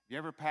You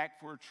ever packed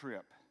for a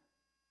trip?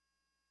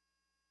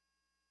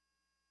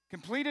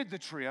 Completed the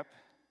trip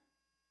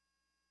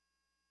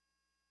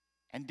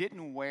and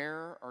didn't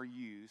wear or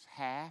use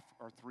half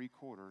or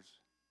three-quarters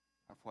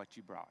of what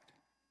you brought.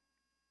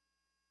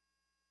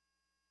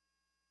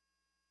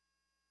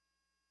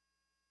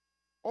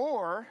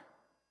 Or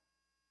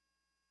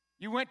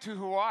you went to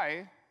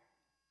Hawaii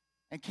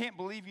and can't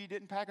believe you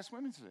didn't pack a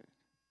swimming suit.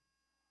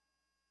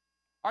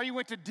 Or you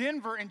went to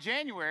Denver in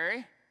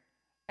January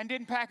and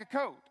didn't pack a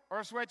coat or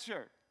a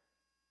sweatshirt.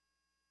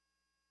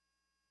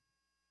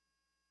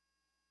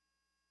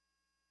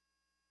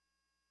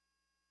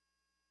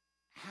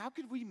 How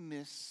could we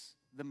miss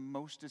the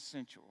most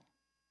essential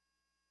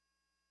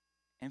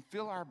and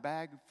fill our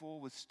bag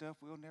full with stuff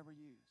we'll never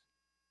use?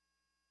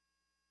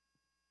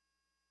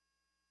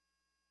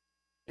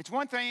 It's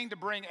one thing to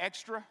bring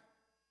extra,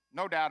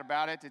 no doubt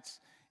about it.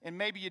 And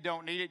maybe you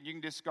don't need it, you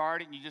can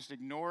discard it and you just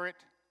ignore it.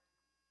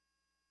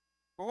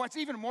 But what's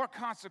even more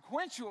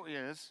consequential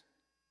is,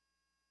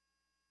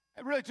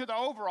 really to the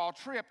overall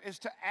trip, is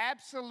to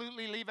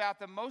absolutely leave out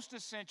the most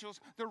essentials,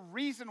 the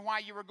reason why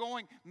you were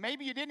going.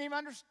 Maybe you didn't even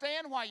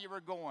understand why you were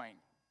going.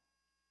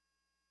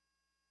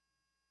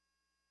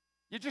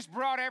 You just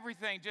brought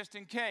everything just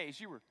in case.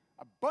 You were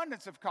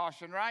abundance of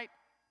caution, right?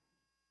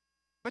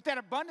 But that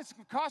abundance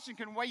of caution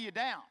can weigh you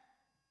down.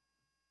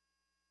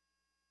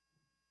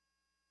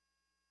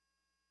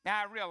 Now,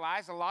 I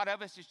realize a lot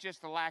of us, it's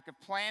just the lack of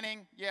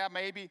planning, yeah,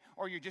 maybe,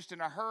 or you're just in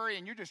a hurry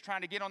and you're just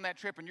trying to get on that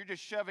trip and you're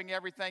just shoving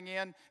everything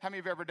in. How many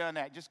of you have ever done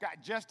that?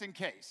 Just in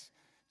case.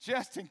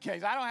 Just in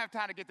case. I don't have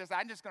time to get this.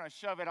 I'm just going to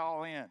shove it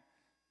all in.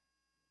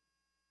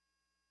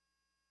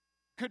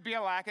 Could be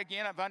a lack,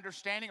 again, of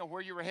understanding of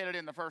where you were headed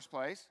in the first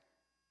place.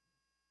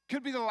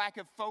 Could be the lack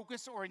of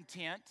focus or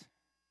intent.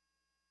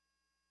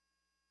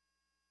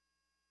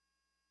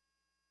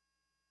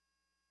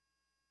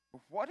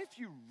 But what if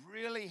you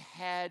really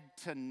had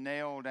to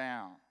nail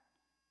down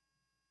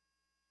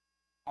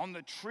on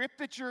the trip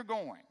that you're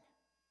going,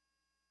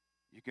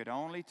 you could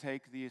only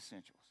take the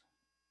essentials?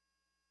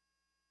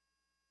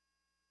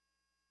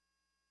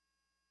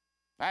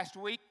 Last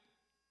week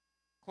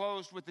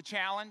closed with the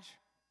challenge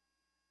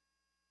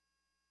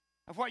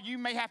of what you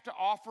may have to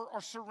offer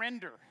or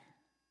surrender,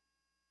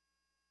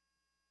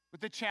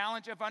 with the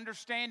challenge of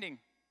understanding,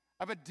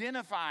 of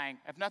identifying,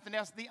 if nothing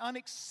else, the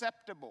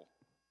unacceptable.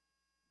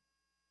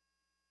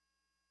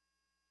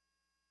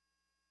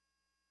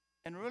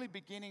 And really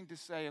beginning to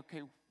say,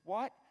 okay,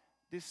 what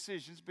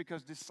decisions,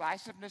 because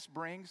decisiveness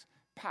brings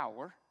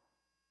power,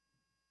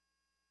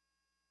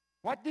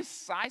 what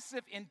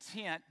decisive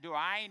intent do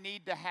I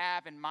need to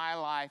have in my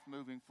life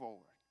moving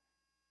forward?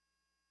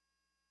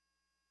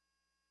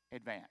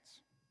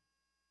 Advance.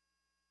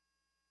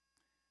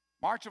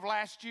 March of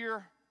last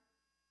year,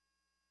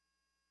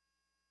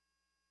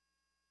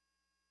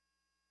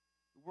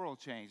 the world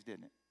changed,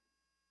 didn't it?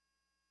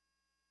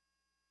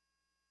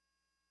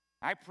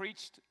 I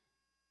preached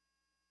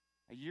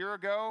a year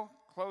ago,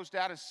 closed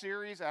out a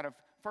series out of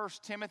 1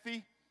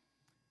 Timothy.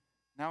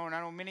 Now, and I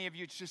know many of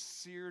you, it's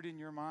just seared in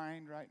your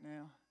mind right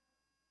now.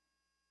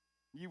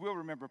 You will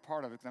remember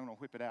part of it because I'm going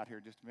to whip it out here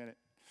in just a minute.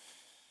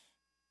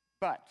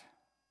 But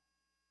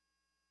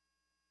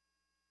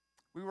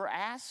we were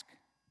asked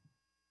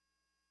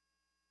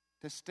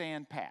to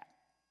stand pat,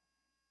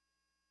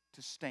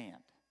 to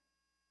stand.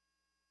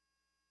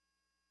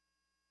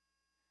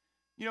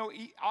 You know,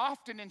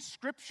 often in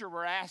Scripture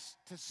we're asked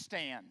to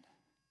stand.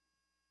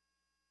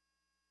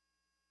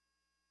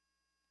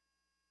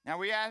 Now,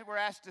 we're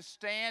asked to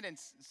stand and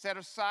set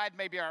aside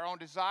maybe our own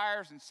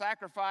desires and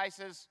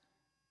sacrifices.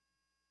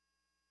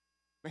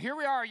 But here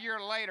we are a year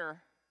later,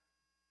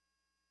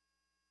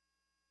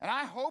 and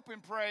I hope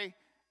and pray,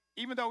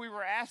 even though we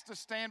were asked to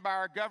stand by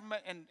our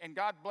government, and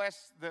God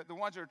bless the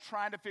ones that are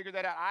trying to figure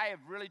that out, I have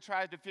really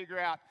tried to figure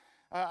out.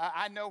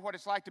 I know what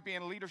it's like to be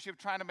in leadership,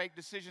 trying to make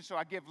decisions, so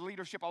I give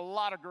leadership a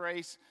lot of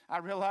grace, I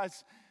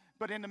realize.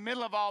 But in the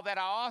middle of all that,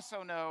 I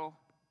also know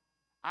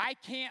I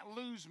can't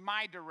lose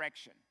my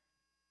direction.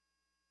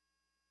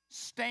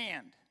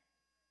 Stand.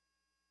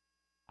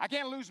 I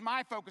can't lose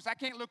my focus. I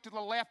can't look to the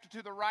left or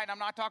to the right. I'm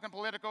not talking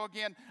political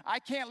again. I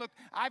can't look.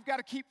 I've got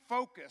to keep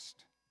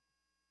focused.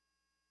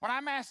 When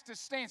I'm asked to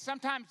stand,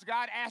 sometimes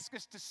God asks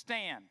us to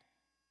stand.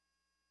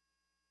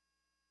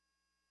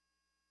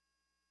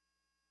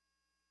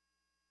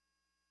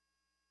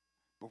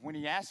 But when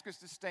He asks us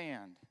to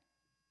stand,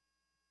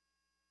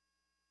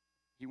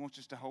 He wants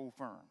us to hold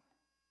firm,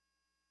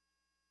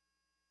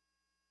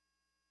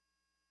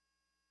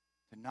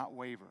 to not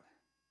waver,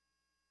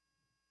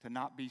 to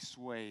not be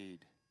swayed.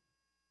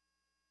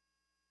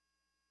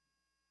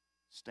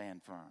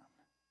 Stand firm.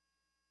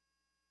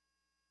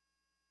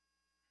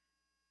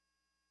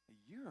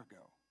 A year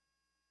ago,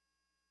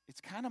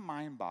 it's kind of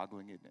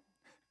mind-boggling, isn't it?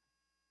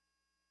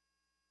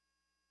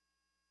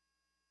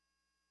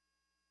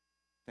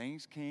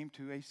 Things came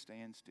to a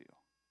standstill.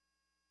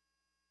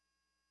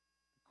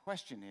 The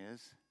question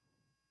is,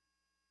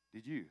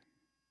 did you?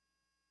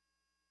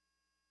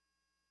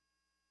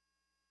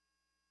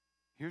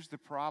 Here's the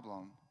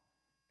problem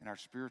in our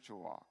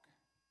spiritual walk.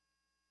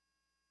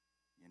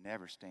 you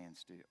never stand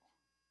still.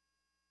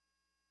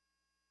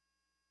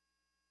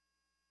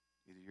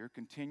 Either you're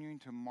continuing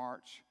to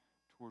march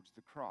towards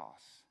the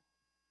cross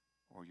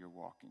or you're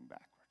walking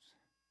backwards.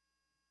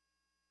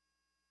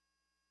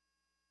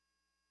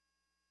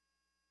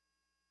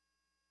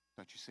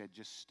 Thought you said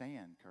just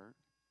stand, Kurt.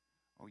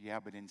 Oh yeah,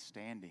 but in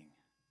standing,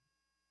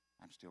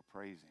 I'm still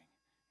praising.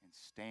 In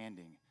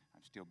standing,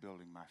 I'm still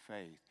building my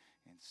faith.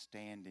 In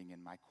standing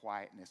in my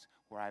quietness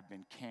where I've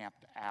been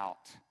camped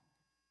out.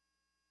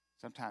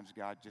 Sometimes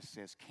God just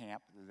says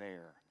camp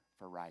there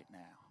for right now.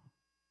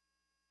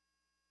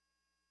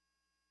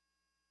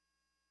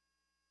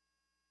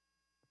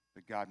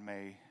 But God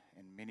may,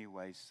 in many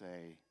ways,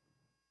 say,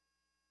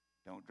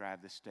 don't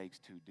drive the stakes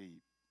too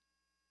deep,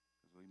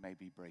 because we may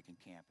be breaking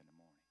camp in the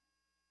morning.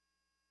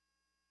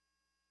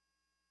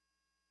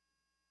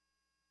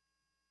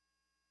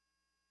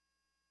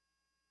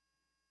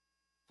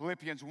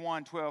 Philippians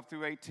 1, 12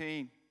 through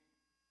 18.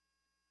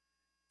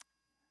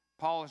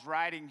 Paul is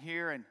writing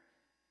here,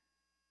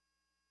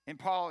 and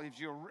Paul,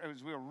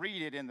 as we'll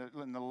read it in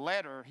the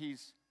letter,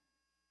 he's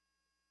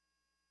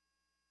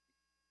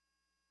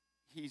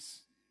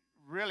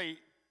really,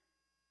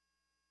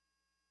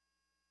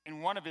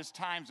 in one of his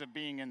times of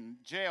being in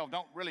jail,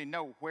 don't really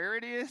know where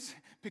it is,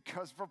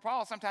 because for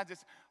Paul, sometimes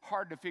it's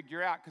hard to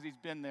figure out because he's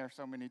been there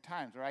so many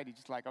times, right? He's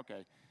just like,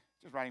 okay,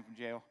 just writing from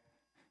jail.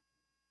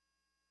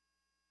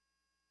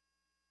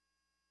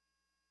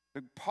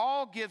 But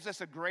Paul gives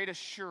us a great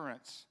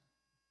assurance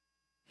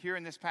here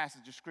in this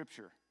passage of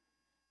Scripture.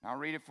 I'll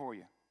read it for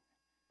you.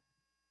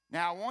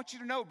 Now, I want you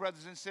to know,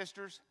 brothers and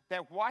sisters,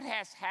 that what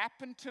has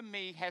happened to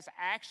me has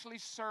actually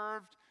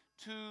served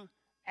to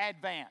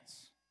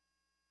advance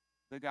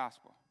the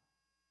gospel.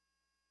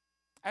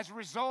 As a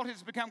result, it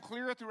has become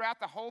clearer throughout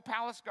the whole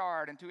palace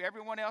guard and to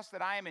everyone else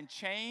that I am in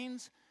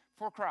chains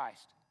for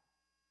Christ.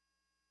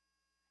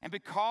 And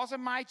because of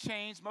my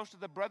chains, most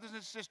of the brothers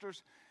and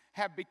sisters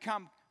have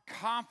become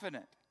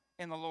confident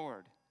in the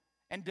Lord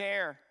and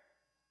dare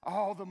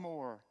all the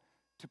more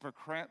to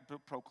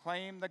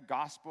proclaim the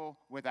gospel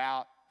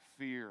without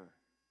fear.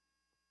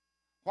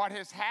 What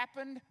has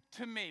happened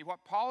to me,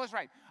 what Paul is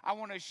right, I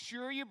want to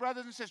assure you,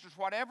 brothers and sisters,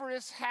 whatever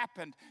has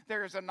happened,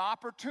 there is an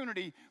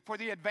opportunity for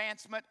the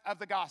advancement of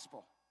the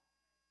gospel.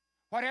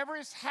 Whatever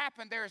has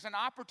happened, there is an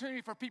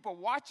opportunity for people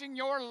watching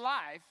your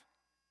life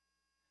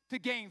to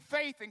gain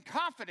faith and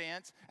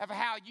confidence of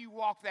how you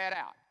walk that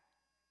out.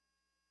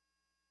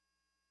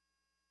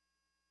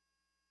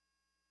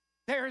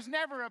 There is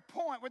never a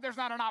point where there's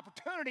not an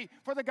opportunity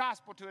for the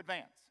gospel to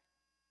advance.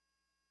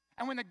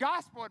 And when the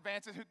gospel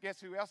advances,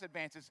 guess who else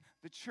advances?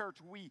 The church.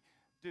 We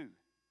do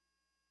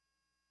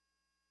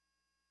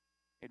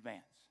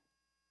advance.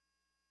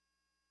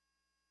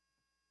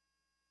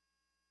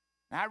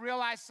 Now, I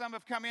realize some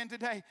have come in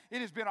today.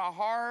 It has been a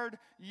hard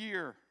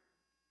year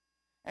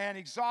and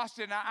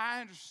exhausted, and I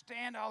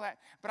understand all that.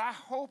 But I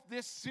hope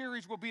this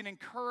series will be an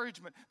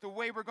encouragement, the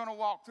way we're going to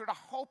walk through it. I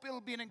hope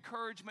it'll be an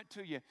encouragement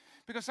to you.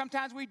 Because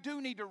sometimes we do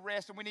need to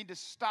rest, and we need to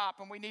stop,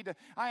 and we need to,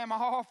 I am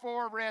all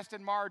for rest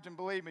and margin,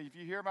 believe me. If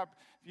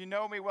you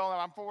know me well,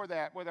 I'm for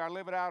that. Whether I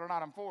live it out or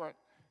not, I'm for it.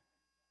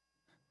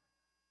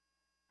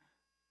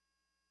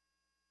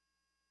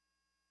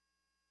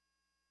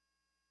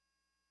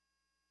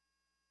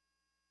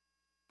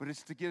 But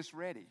it's to get us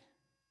ready.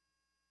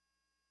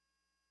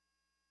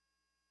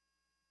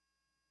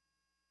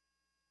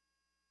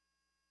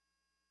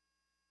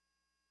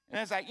 And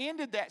as I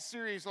ended that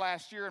series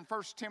last year in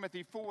 1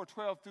 Timothy 4,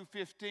 12 through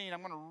 15, I'm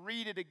going to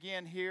read it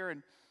again here,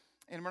 and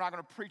we're not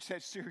going to preach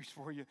that series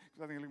for you,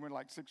 because I think it went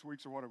like 6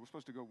 weeks or whatever. We're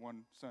supposed to go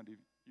one Sunday.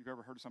 You've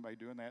ever heard of somebody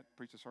doing that?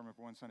 Preach a sermon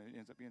for one Sunday, it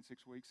ends up being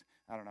 6 weeks?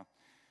 I don't know.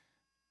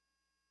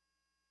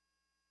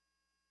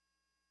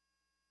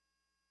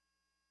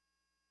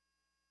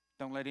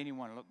 Don't let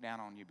anyone look down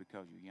on you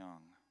because you're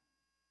young.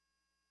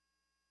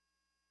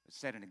 But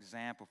set an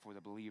example for the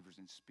believers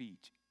in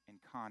speech, in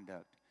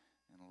conduct,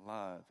 in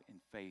love, in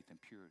faith, and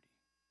purity.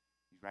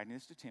 He's writing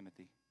this to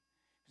Timothy.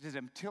 He says,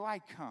 until I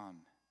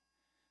come,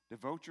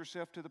 devote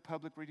yourself to the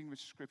public reading of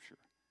Scripture,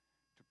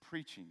 to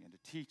preaching and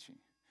to teaching.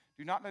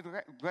 Do not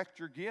neglect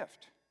your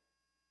gift,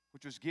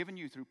 which was given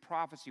you through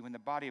prophecy when the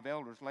body of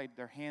elders laid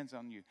their hands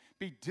on you.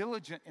 Be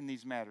diligent in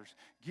these matters.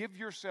 Give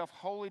yourself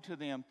wholly to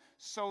them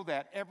so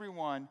that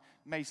everyone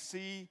may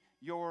see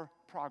your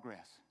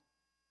progress.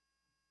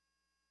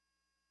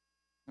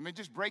 Let me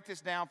just break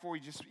this down for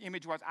you, just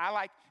image-wise. How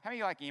many of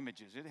you like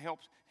images? It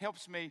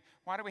helps me.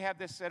 Why do we have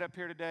this set up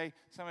here today?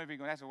 Some of you are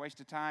going, that's a waste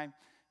of time.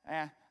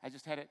 I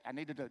just had it. I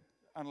needed to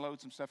unload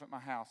some stuff at my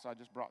house, so I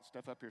just brought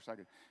stuff up here so I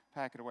could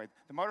pack it away.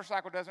 The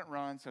motorcycle doesn't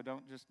run, so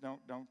don't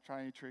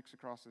try any tricks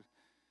across the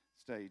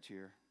stage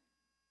here.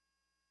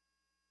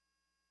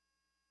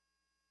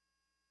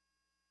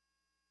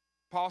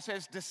 Paul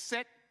says to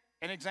set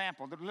an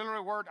example. The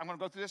literal word, I'm going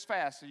to go through this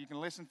fast so you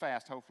can listen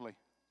fast, hopefully.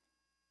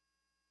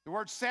 The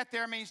word set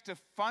there means to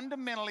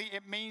fundamentally,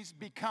 it means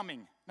becoming.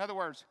 In other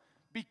words,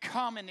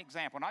 become an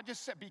example. Not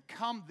just say,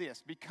 become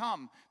this,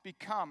 become.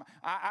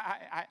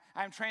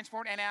 I'm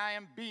transformed and I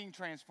am being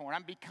transformed.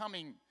 I'm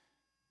becoming.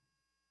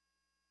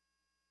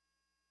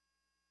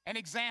 An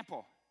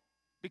example.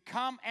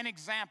 Become an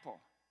example.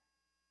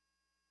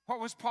 What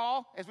was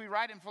Paul, as we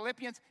write in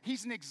Philippians?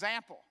 He's an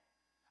example.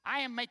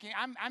 I'm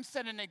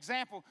setting an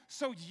example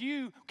so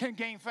you can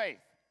gain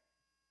faith.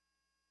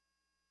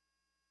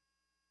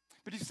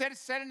 But he said,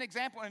 set an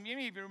example, and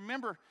many of you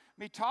remember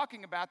me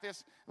talking about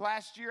this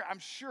last year, I'm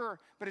sure,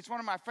 but it's one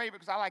of my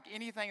favorites because I like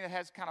anything that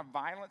has kind of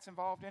violence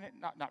involved in it.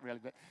 Not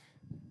really,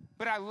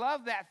 but I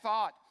love that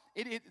thought.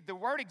 The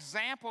word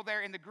example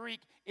there in the Greek,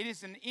 it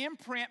is an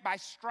imprint by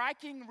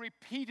striking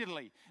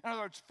repeatedly. In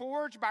other words,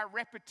 forged by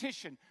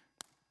repetition.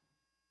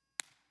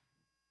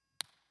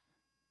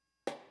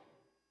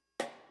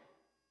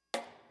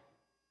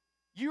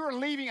 You are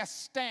leaving a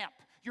stamp.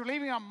 You're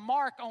leaving a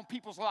mark on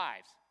people's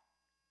lives.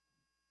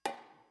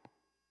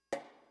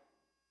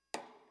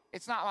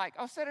 It's not like,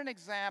 oh, set an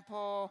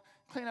example,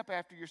 clean up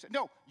after yourself.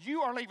 No,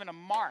 you are leaving a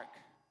mark.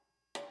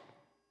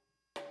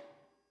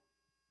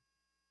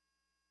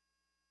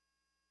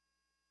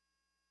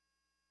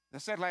 I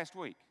said last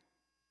week,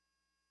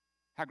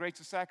 how great's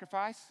the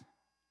sacrifice?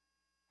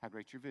 How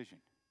great's your vision?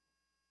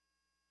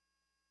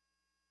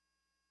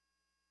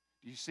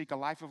 Do you seek a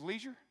life of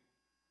leisure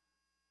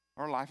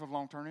or a life of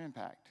long-term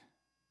impact?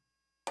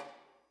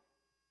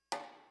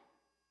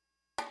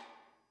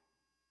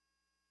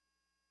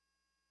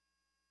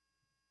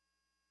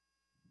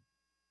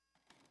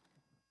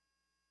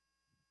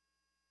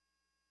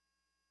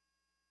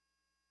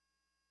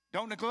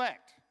 Don't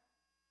neglect.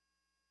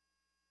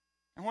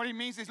 And what he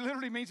means is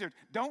literally means here,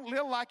 don't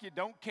live like you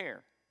don't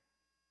care.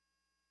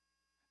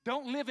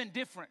 Don't live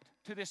indifferent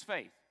to this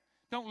faith.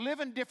 Don't live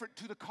indifferent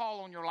to the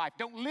call on your life.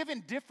 Don't live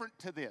indifferent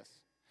to this.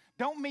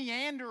 Don't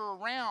meander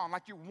around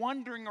like you're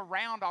wandering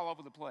around all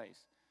over the place.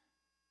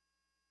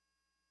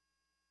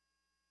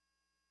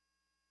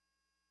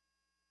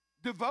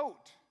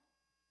 Devote.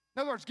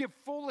 In other words, give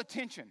full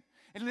attention.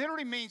 It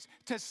literally means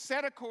to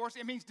set a course.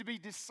 It means to be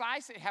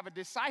decisive, have a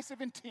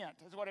decisive intent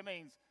is what it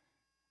means.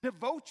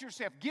 Devote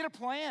yourself. Get a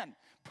plan.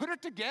 Put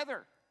it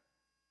together.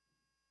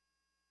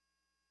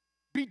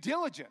 Be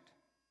diligent.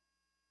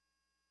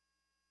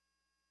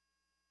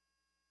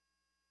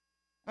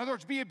 In other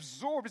words, be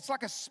absorbed. It's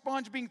like a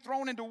sponge being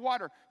thrown into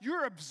water.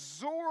 You're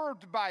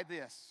absorbed by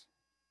this.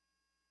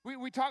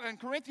 We talk in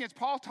Corinthians,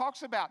 Paul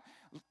talks about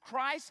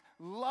Christ's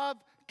love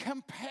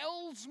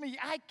compels me.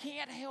 I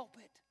can't help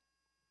it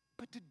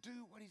but to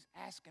do what he's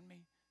asking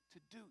me to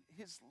do.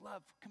 His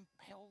love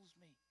compels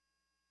me.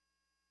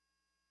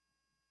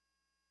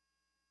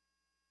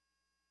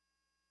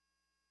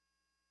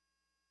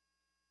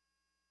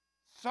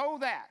 So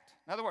that,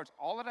 in other words,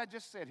 all that I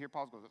just said here,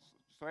 Paul goes,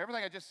 so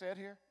everything I just said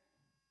here,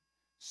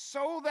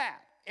 so that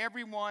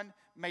everyone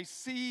may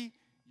see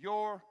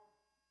your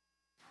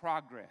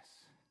progress.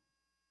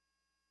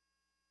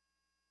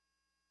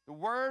 The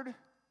word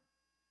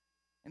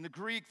in the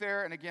Greek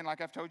there, and again,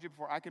 like I've told you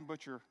before, I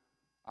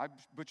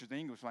butcher the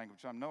English language,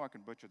 so I know I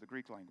can butcher the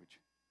Greek language.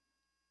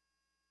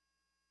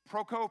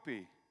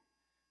 Prokope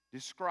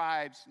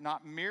describes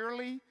not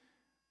merely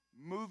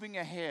moving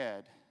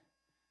ahead,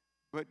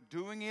 but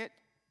doing it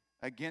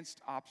against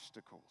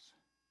obstacles.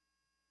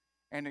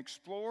 An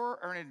explorer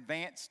or an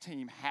advance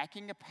team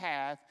hacking a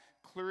path,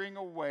 clearing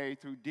a way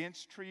through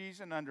dense trees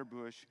and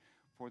underbush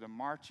for the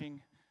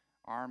marching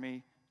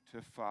army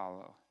to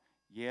follow.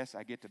 Yes,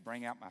 I get to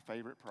bring out my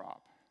favorite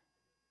prop.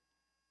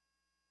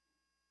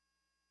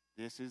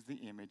 This is the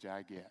image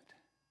I get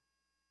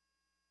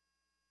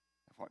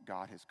of what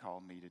God has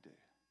called me to do,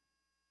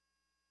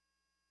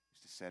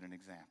 is to set an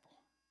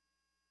example.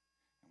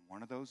 And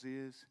one of those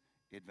is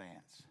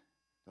advance.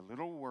 The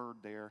little word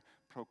there,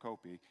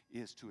 prokope,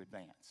 is to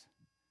advance.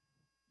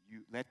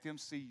 You let them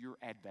see your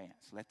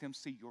advance. Let them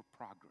see your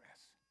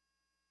progress.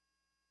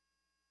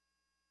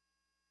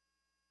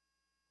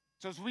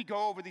 So as we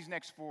go over these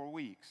next 4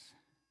 weeks,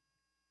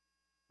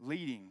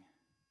 leading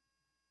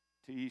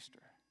to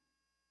Easter,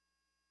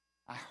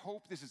 I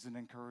hope this is an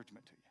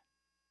encouragement to you.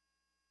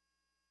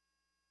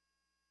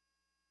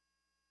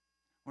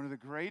 One of the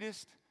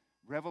greatest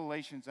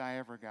revelations I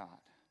ever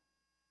got,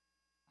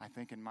 I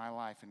think, in my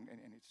life, and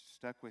it's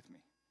stuck with me.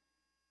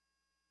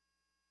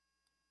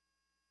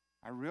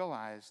 I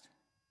realized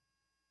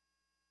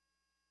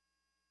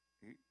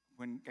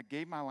when I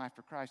gave my life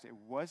to Christ, it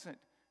wasn't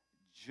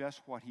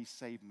just what he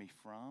saved me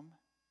from,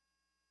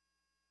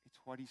 it's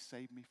what he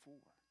saved me for.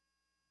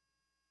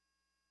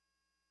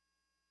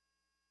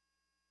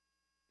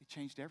 It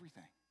changed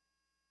everything.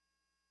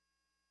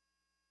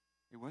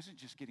 It wasn't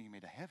just getting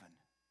me to heaven.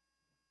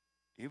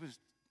 It was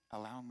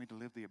allowing me to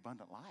live the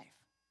abundant life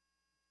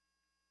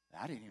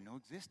that I didn't even know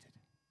existed.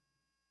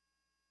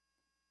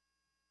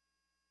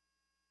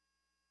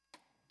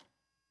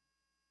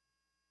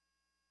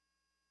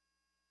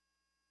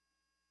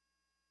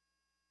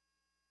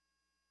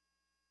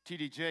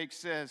 T.D. Jakes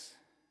says,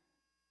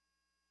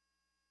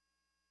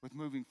 with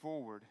moving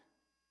forward,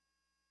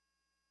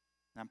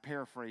 and I'm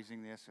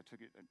paraphrasing this, I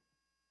took it.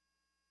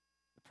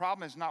 The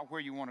problem is not where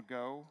you want to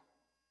go,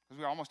 because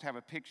we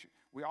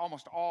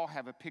almost all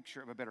have a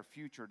picture of a better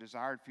future, a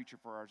desired future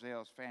for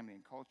ourselves, family,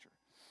 and culture.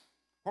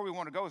 Where we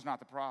want to go is not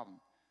the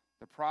problem.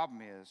 The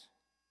problem is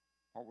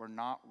what we're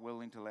not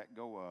willing to let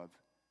go of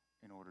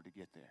in order to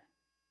get there.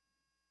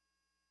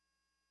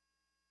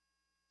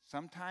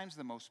 Sometimes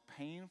the most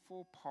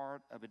painful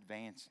part of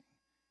advancing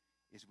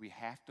is we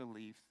have to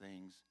leave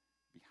things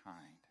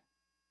behind.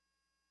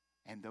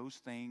 And those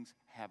things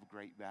have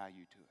great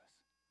value to us.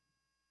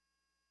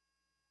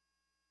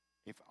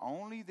 If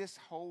only this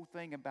whole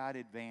thing about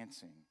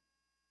advancing,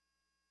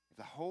 if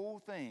the whole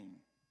thing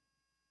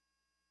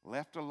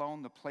left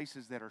alone the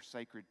places that are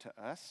sacred to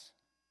us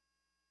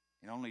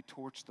and only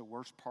torched the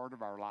worst part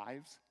of our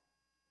lives,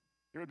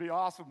 it would be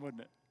awesome,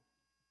 wouldn't it?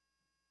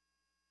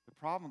 The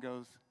problem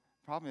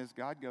is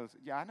God goes,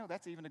 yeah, I know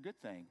that's even a good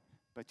thing,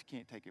 but you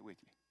can't take it with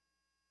you.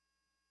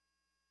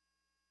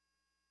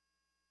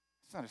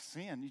 It's not a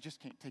sin, you just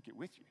can't take it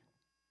with you.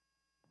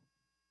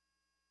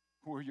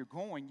 Where you're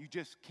going, you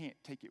just can't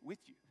take it with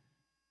you.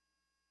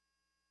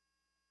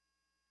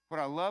 What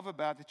I love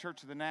about the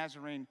Church of the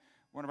Nazarene,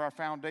 one of our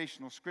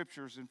foundational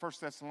scriptures in 1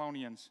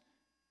 Thessalonians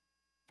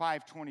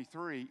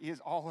 5:23 is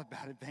all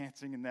about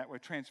advancing in that way,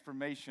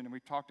 transformation, and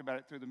we've talked about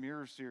it through the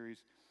Mirror series.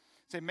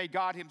 It said, may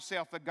God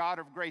himself, the God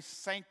of grace,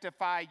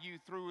 sanctify you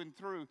through and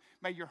through.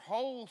 May your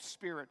whole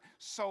spirit,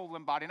 soul,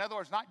 and body, in other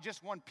words, not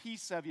just one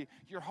piece of you,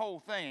 your whole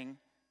thing,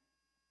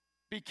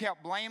 be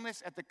kept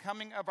blameless at the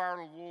coming of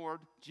our Lord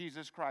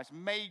Jesus Christ.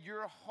 May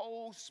your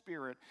whole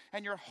spirit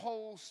and your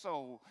whole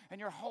soul and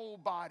your whole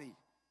body.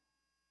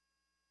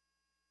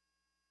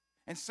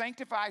 And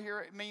sanctify here,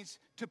 it means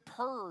to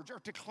purge or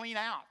to clean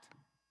out.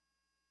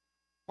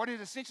 What it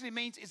essentially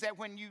means is that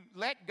when you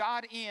let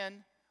God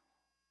in,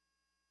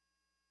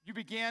 you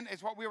begin,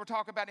 is what we were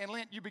talking about in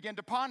Lent, you begin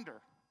to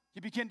ponder.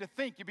 You begin to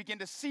think. You begin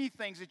to see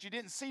things that you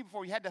didn't see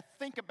before. You had to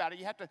think about it.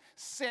 You had to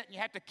sit and you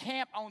had to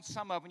camp on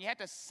some of them. You had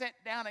to sit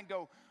down and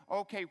go,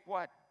 okay,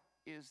 what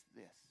is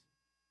this?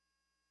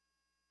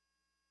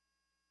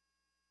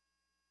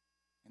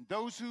 And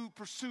those who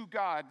pursue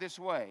God this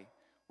way,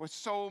 with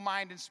soul,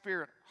 mind, and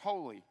spirit,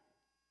 holy.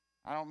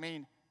 I don't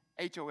mean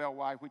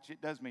H-O-L-Y, which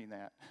it does mean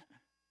that,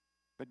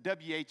 but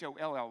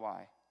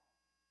W-H-O-L-L-Y.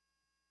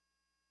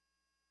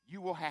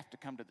 You will have to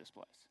come to this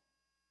place.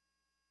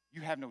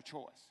 You have no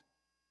choice.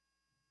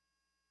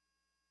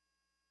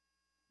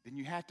 Then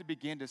you have to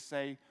begin to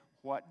say,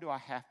 what do I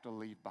have to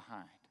leave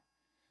behind?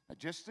 Now,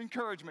 just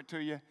encouragement to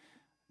you.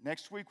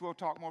 Next week we'll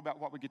talk more about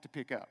what we get to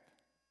pick up.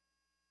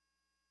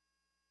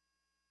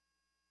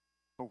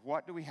 But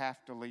what do we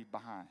have to leave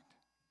behind?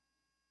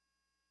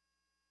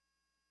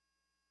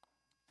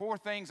 4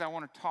 things I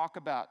want to talk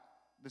about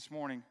this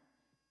morning.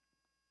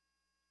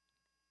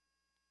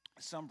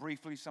 Some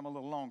briefly, some a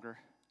little longer.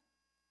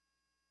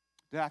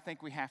 That I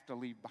think we have to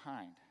leave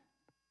behind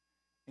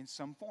in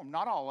some form.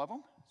 Not all of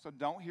them, so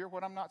don't hear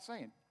what I'm not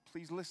saying.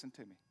 Please listen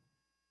to me.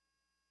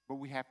 But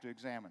we have to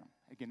examine them.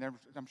 Again,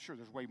 I'm sure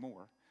there's way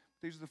more.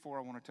 These are the 4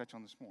 I want to touch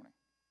on this morning.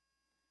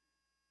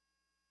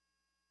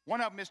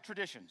 One of them is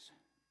traditions.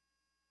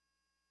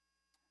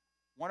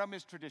 One of them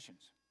is traditions.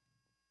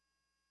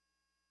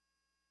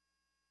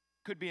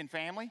 Could be in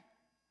family,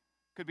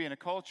 could be in a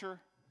culture,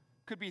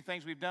 could be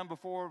things we've done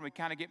before and we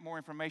kind of get more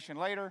information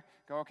later.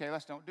 Go, okay,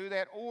 let's don't do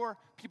that. Or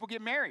people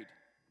get married.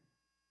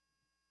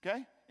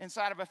 Okay?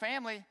 Inside of a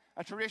family,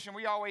 a tradition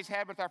we always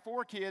had with our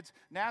 4 kids,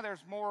 now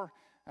there's more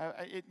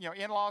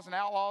in-laws and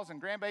outlaws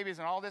and grandbabies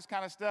and all this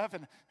kind of stuff.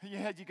 And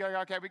you go,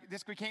 okay,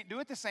 we can't do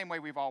it the same way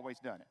we've always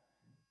done it.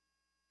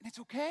 And it's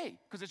okay,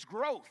 because it's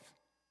growth.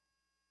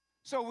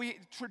 So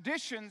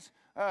traditions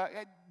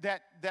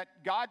that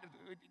God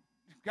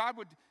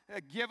would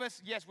give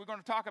us, yes, we're going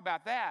to talk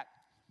about that.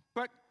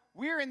 But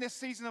we're in this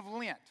season of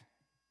Lent.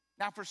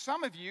 Now, for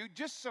some of you,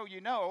 just so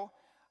you know,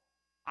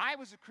 I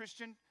was a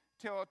Christian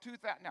till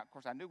 2000. Now, of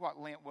course, I knew what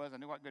Lent was. I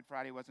knew what Good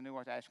Friday was. I knew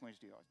what Ash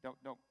Wednesday was.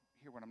 Don't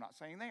hear what I'm not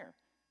saying there.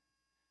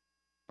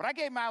 But I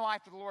gave my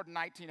life to the Lord in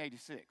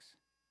 1986.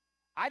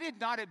 I did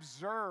not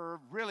observe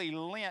really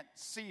Lent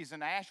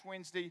season, Ash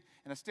Wednesday,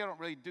 and I still don't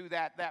really do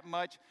that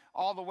much,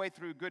 all the way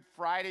through Good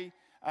Friday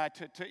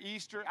to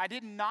Easter. I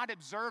did not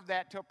observe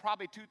that till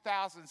probably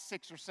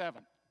 2006 or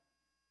 7.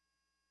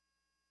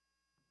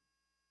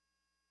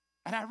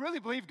 And I really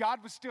believe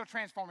God was still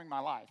transforming my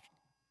life.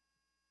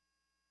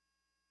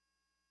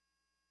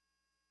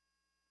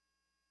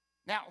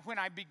 Now, when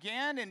I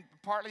began, and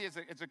partly as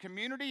a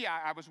community,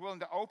 I was willing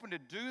to open to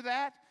do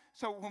that.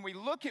 So when we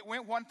look at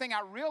Lent, one thing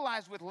I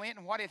realized with Lent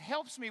and what it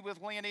helps me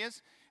with Lent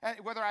is,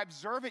 whether I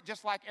observe it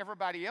just like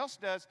everybody else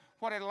does,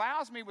 what it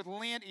allows me with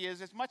Lent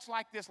is, it's much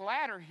like this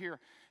ladder here.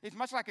 It's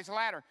much like this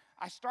ladder.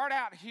 I start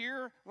out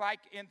here like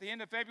at the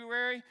end of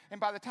February, and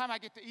by the time I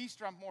get to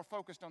Easter, I'm more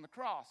focused on the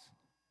cross.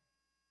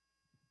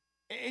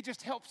 It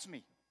just helps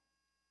me.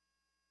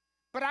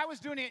 But I was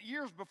doing it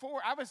years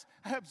before. I was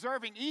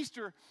observing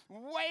Easter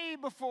way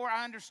before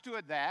I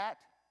understood that.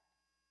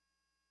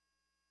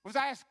 Was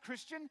I a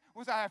Christian?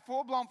 Was I a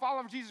full-blown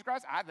follower of Jesus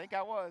Christ? I think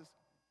I was.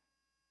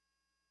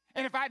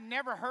 And if I'd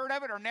never heard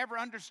of it or never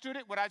understood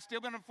it, would I still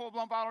been a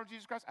full-blown follower of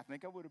Jesus Christ? I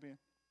think I would have been.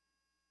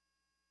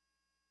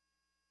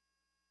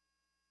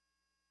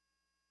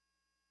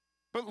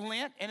 But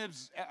Lent and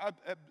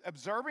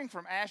observing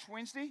from Ash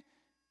Wednesday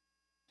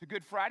to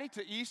Good Friday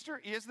to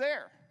Easter is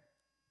there.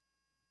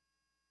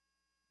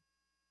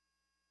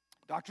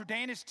 Dr.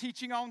 Dan is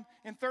teaching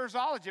in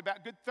Thursology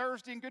about Good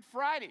Thursday and Good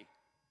Friday.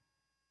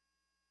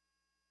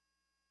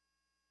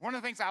 One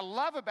of the things I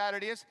love about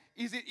it is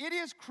that it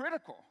is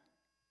critical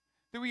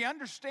that we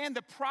understand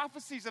the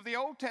prophecies of the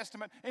Old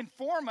Testament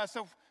inform us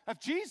of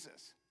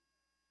Jesus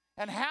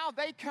and how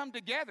they come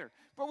together.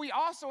 But we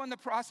also, in the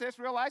process,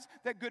 realize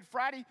that Good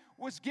Friday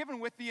was given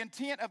with the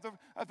intent of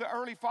the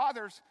early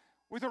fathers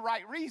with the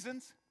right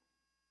reasons.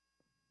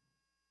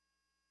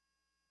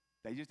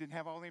 They just didn't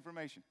have all the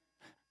information.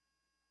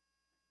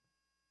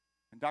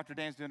 And Dr.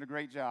 Dan's doing a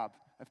great job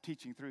of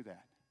teaching through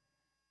that.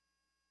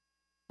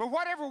 But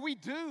whatever we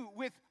do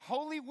with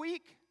Holy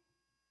Week,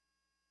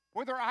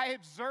 whether I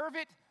observe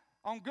it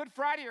on Good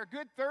Friday or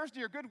Good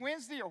Thursday or Good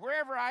Wednesday or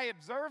wherever I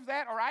observe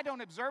that or I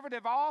don't observe it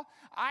at all,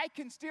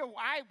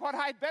 what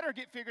I'd better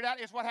get figured out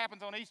is what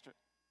happens on Easter.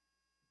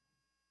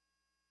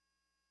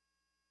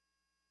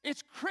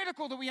 It's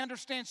critical that we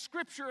understand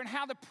Scripture and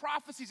how the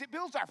prophecies, it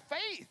builds our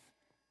faith.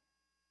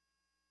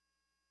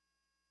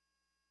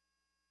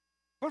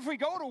 But if we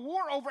go to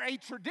war over a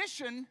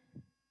tradition,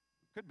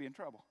 could be in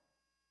trouble.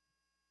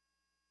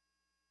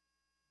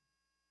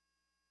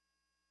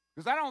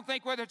 Because I don't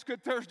think whether it's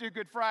Good Thursday or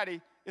Good Friday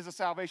is a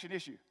salvation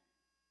issue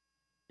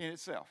in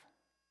itself.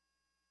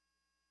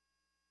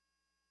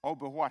 Oh,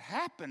 but what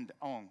happened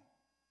on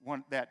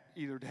that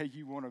either day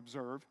you want to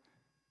observe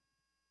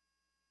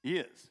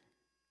is.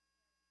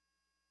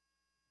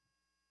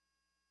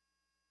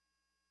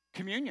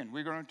 Communion,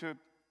 we're going to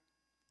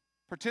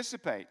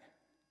participate.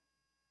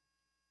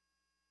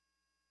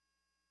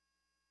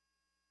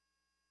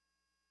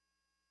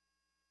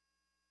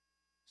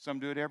 Some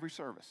do it every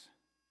service.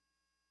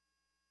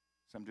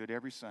 Some do it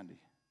every Sunday.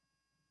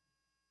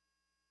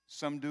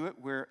 Some do it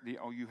where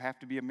you have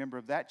to be a member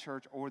of that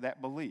church or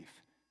that belief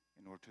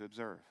in order to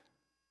observe.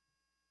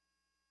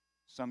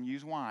 Some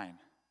use wine.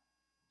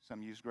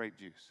 Some use grape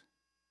juice.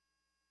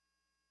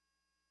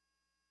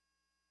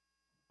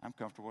 I'm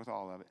comfortable with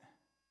all of it.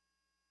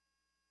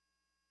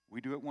 We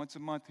do it once a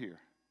month here.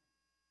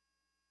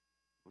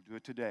 We'll do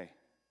it today.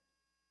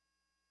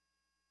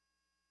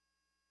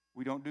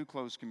 We don't do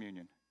closed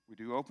communion. We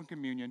do open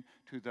communion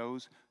to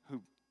those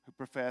who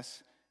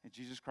profess in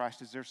Jesus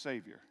Christ as their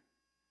Savior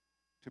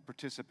to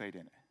participate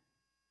in it.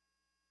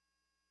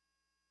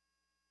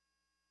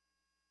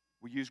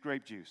 We use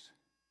grape juice.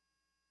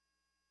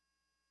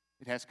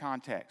 It has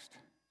context.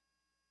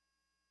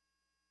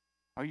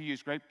 Oh, you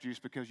use grape juice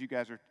because you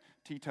guys are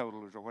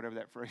teetotalers or whatever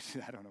that phrase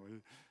is. I don't know.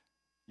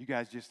 You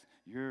guys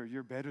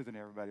you're better than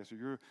everybody else. So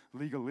you're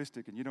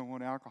legalistic and you don't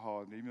want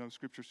alcohol. And even though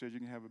Scripture says you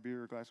can have a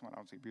beer or a glass of wine, I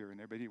don't see beer in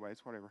there. But anyway,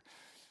 it's whatever.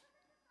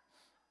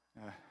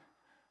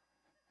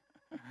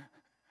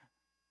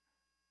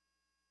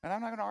 And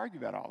I'm not going to argue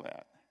about all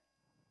that.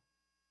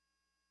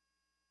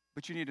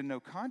 But you need to know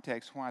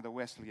context why the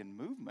Wesleyan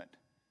movement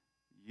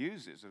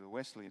uses, or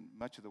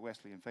much of the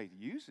Wesleyan faith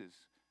uses.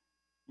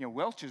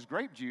 Welch's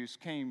grape juice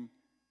came,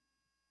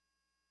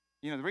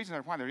 the reason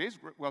why there is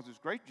Welch's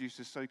grape juice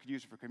is so you could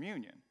use it for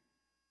communion.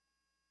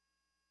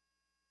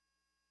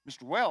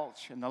 Mr.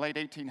 Welch, in the late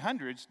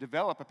 1800s,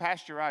 developed a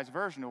pasteurized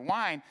version of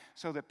wine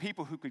so that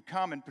people who could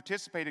come and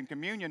participate in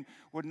communion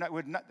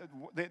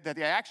that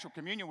the actual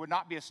communion would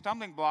not be a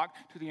stumbling block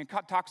to the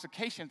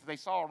intoxication that they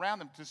saw around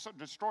them,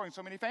 destroying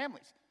so many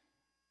families.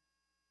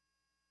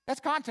 That's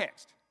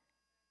context.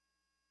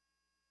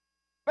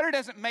 But it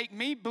doesn't make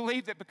me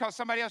believe that because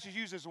somebody else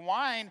uses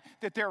wine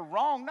that they're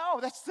wrong.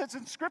 No, that's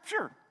in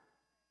Scripture.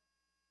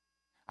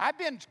 I've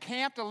been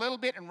camped a little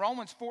bit in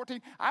Romans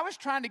 14. I've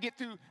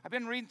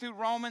been reading through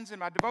Romans in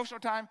my devotional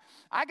time.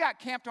 I got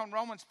camped on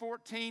Romans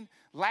 14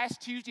 last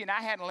Tuesday, and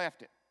I hadn't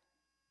left it.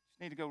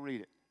 Just need to go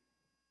read it.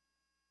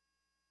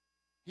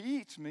 He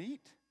eats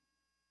meat,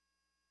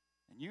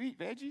 and you eat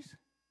veggies.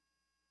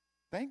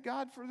 Thank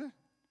God for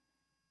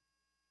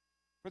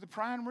the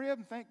prime rib,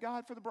 and thank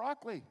God for the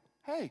broccoli.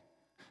 Hey,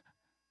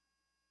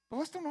 but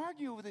let's don't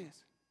argue over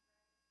this.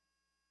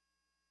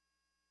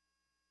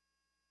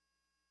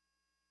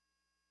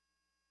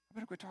 I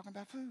better quit talking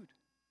about food.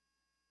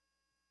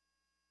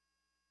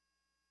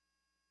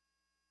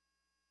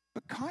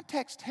 But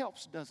context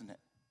helps, doesn't it?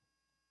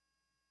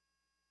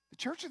 The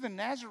Church of the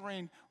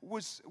Nazarene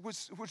was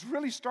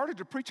really started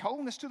to preach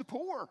holiness to the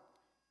poor.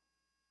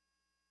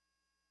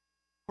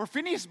 Where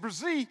Phineas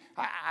Brzee,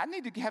 I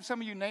need to have some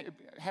of you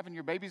having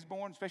your babies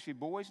born, especially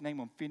boys, name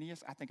them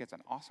Phineas. I think it's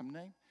an awesome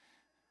name.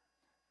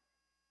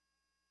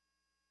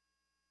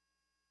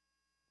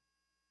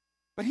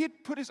 But he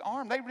had put his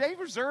arm. They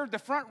reserved the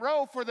front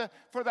row for the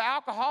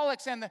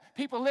alcoholics and the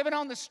people living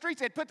on the streets.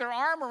 They'd put their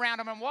arm around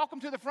them and walk them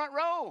to the front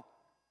row.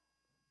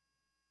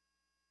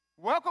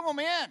 Welcome them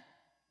in.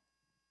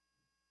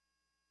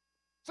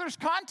 So there's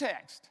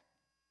context.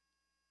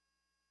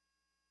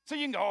 So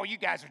you can go, oh, you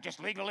guys are just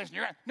legalists.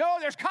 No,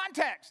 there's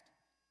context.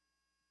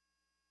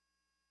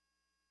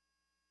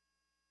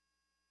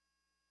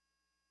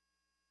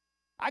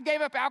 I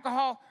gave up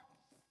alcohol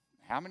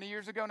how many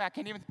years ago now? I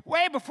can't even,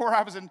 way before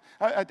I was going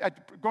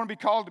to be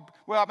called,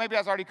 well, maybe I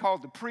was already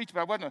called to preach,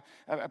 but I wasn't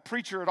a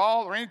preacher at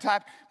all or any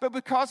type. But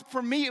because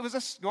for me, it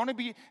was going to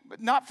be,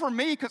 not for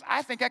me, because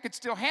I think I could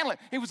still handle it.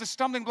 It was a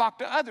stumbling block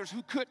to others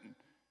who couldn't.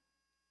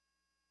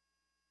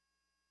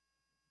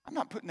 I'm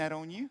not putting that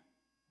on you.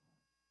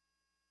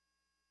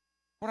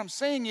 What I'm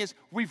saying is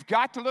we've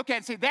got to look at it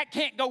and say, that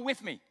can't go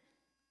with me.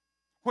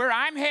 Where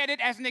I'm headed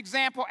as an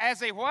example,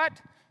 as a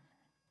what?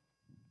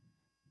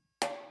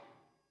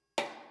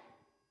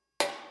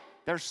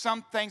 There's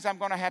some things I'm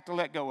going to have to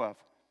let go of.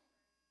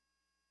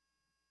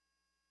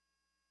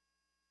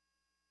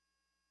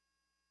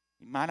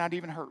 It might not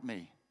even hurt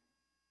me.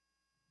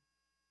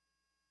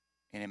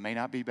 And it may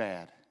not be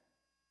bad.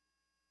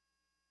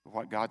 But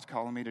what God's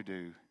calling me to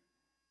do,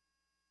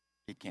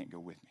 it can't go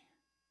with me.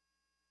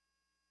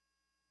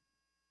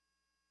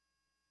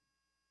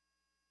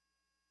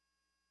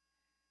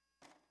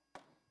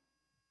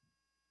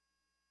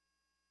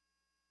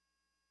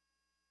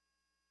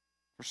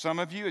 For some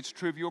of you, it's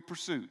Trivial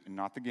Pursuit and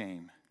not the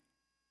game.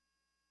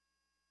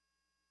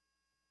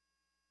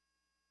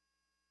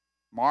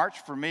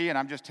 March, for me, and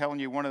I'm just telling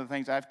you one of the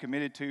things I've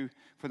committed to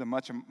for the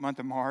month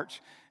of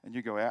March, and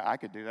you go, I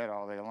could do that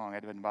all day long,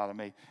 that doesn't bother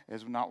me,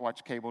 is not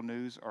watch cable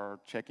news or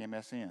check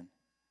MSN.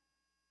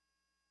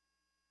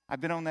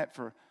 I've been on that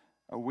for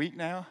a week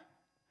now.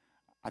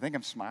 I think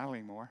I'm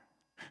smiling more.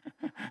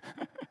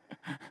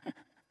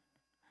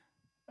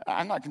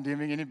 I'm not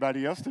condemning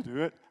anybody else to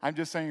do it. I'm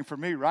just saying for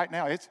me right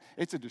now,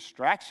 it's a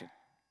distraction.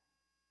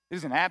 It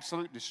is an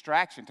absolute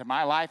distraction to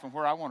my life and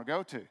where I want to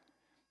go to.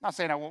 I'm not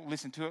saying I won't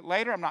listen to it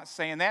later. I'm not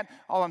saying that.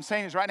 All I'm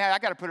saying is right now I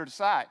got to put it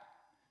aside.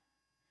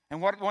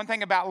 And one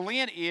thing about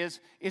Lent is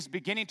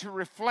beginning to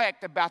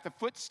reflect about the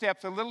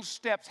footsteps, the little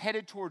steps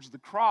headed towards the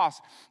cross.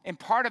 And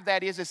part of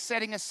that is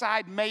setting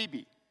aside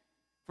maybe.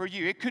 For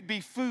you, it could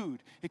be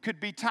food, it could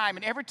be time,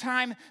 and every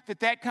time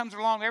that comes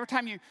along, every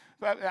time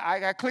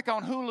I click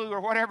on Hulu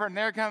or whatever, and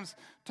there comes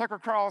Tucker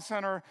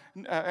Carlson or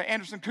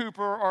Anderson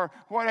Cooper or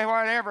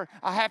whatever,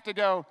 I have to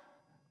go.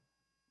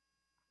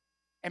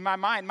 In my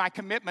mind, my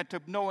commitment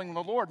to knowing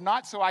the Lord,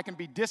 not so I can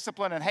be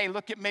disciplined and hey,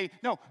 look at me,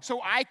 no,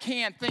 so I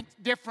can think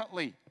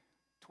differently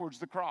towards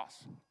the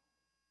cross.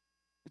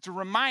 It's a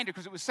reminder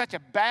because it was such a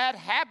bad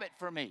habit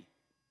for me.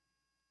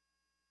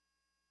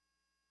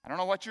 I don't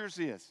know what yours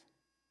is.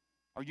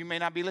 Or you may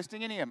not be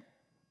listing any of them.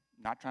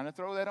 Not trying to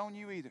throw that on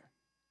you either.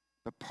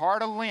 But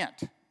part of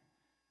Lent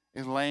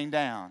is laying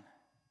down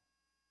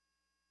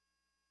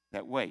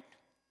that weight.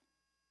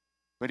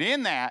 But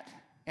in that,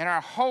 in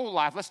our whole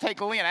life, let's take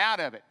Lent out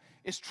of it,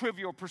 is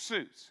trivial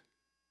pursuits.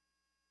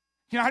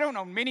 You know, I don't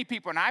know many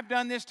people, and I've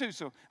done this too,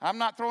 so I'm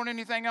not throwing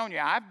anything on you.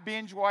 I've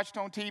binge watched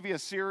on TV a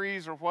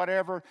series or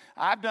whatever.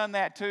 I've done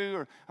that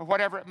too, or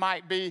whatever it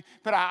might be.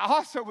 But I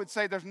also would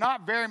say there's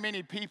not very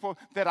many people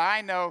that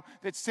I know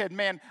that said,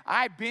 man,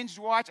 I binge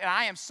watch and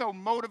I am so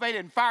motivated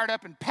and fired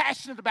up and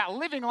passionate about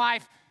living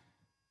life.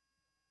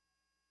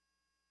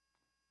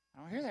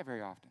 I don't hear that very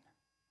often.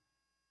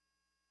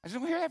 I just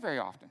don't hear that very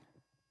often.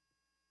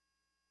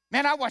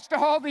 Man, I watched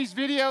all these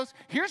videos.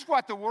 Here's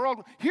what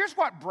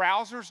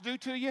browsers do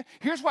to you.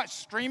 Here's what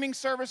streaming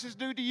services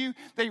do to you.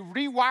 They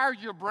rewire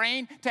your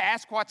brain to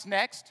ask what's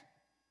next.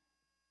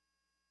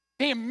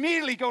 They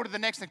immediately go to the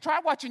next thing. Try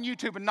watching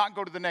YouTube and not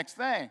go to the next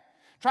thing.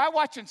 Try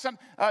watching some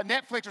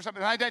Netflix or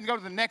something and it doesn't go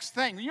to the next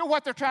thing. You know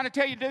what they're trying to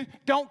tell you to do?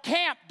 Don't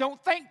camp.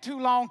 Don't think too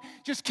long.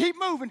 Just keep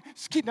moving.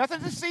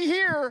 Nothing to see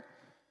here.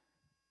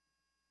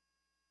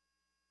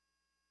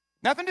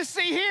 Nothing to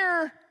see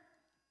here.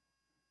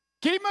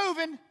 Keep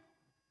moving.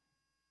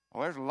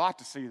 Well, there's a lot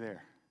to see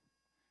there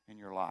in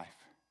your life.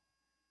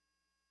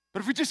 But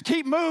if we just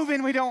keep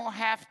moving, we don't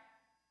have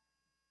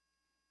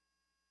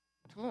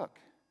to look.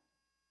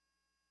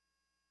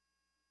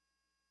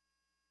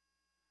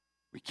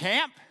 We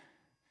camp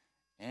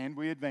and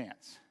we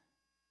advance.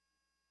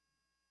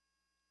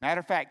 Matter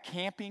of fact,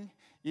 camping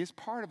is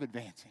part of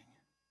advancing.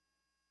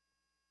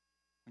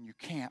 When you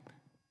camp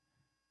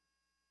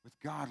with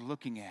God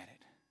looking at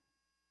it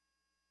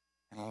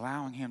and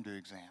allowing Him to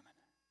examine.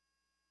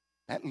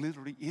 That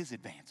literally is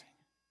advancing.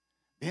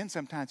 Then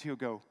sometimes He'll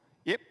go,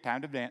 yep,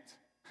 time to advance.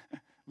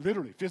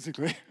 Literally,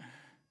 physically.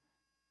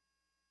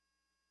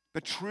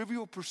 But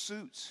trivial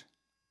pursuits.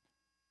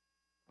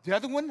 The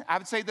other one, I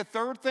would say the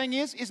third thing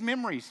is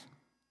memories.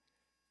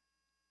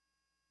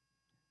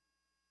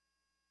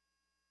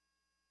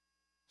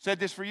 Said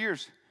this for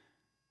years.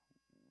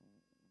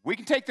 We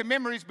can take the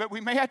memories, but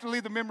we may have to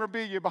leave the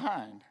memorabilia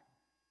behind.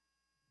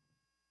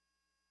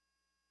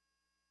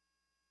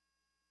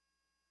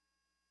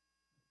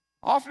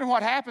 Often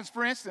what happens,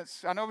 for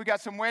instance, I know we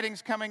got some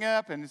weddings coming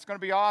up and it's going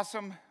to be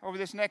awesome over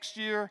this next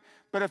year,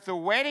 but if the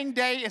wedding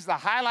day is the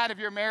highlight of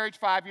your marriage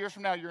 5 years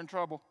from now, you're in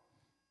trouble.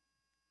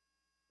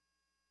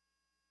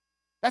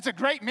 That's a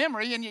great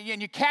memory and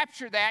you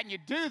capture that and you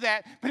do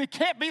that, but it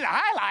can't be the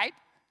highlight,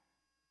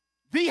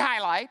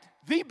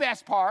 the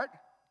best part,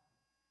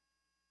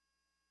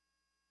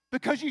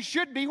 because you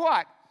should be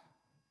what?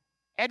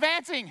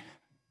 Advancing.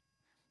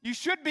 You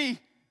should be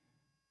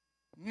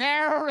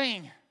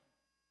narrowing.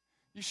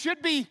 You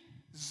should be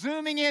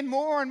zooming in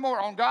more and more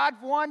on God,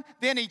 one,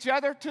 then each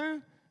other,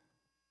 two.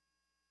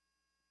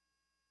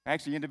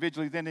 Actually,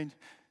 individually, then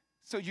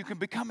so you can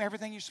become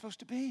everything you're supposed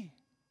to be.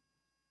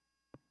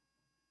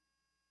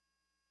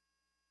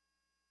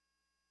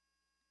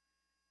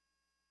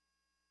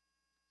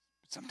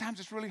 But sometimes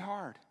it's really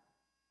hard.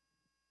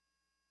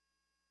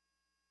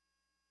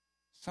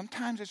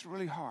 Sometimes it's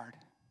really hard.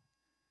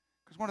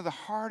 Because one of the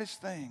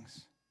hardest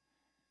things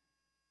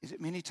is that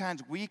many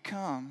times we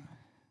come,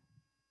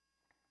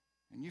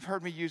 and you've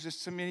heard me use this,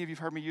 so many of you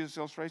have heard me use this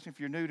illustration. If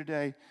you're new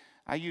today,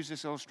 I use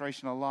this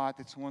illustration a lot.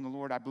 It's one the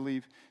Lord, I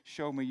believe,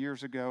 showed me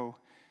years ago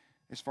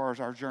as far as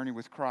our journey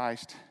with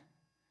Christ.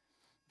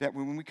 That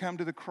when we come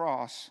to the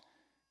cross,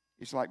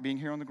 it's like being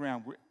here on the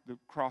ground. The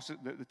cross, at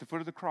the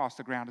foot of the cross,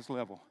 the ground is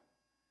level.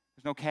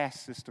 There's no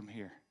caste system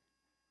here.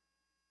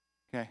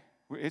 Okay?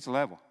 It's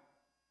level.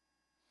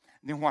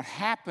 And then what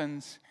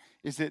happens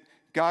is that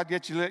God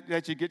lets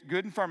you get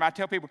good and firm. I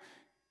tell people,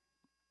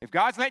 if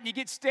God's letting you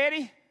get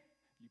steady,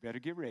 you better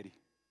get ready.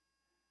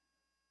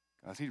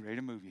 Because He's ready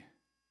to move you.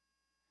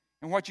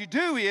 And what you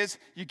do is,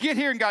 you get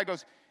here and God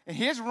goes, and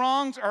His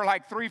rungs are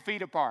like 3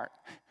 feet apart.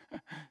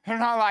 They're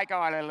not like,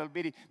 oh, that little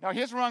bitty. No,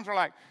 His rungs are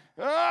like,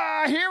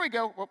 here we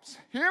go. Whoops,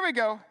 here we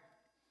go.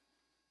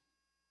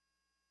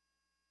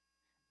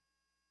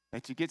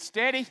 Let you get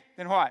steady,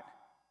 then what?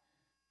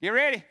 Get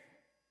ready.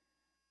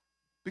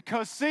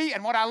 Because see,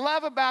 and what I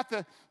love about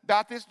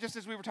this, just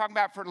as we were talking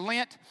about for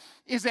Lent,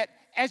 is that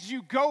as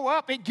you go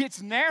up, it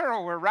gets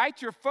narrower,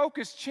 right? Your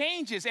focus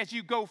changes. As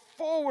you go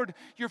forward,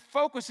 your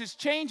focus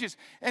changes.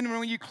 And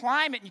when you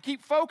climb it, and you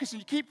keep focusing,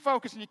 you keep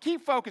focusing, you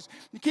keep focusing,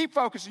 you keep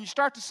focusing, you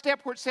start to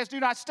step where it says, do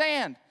not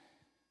stand.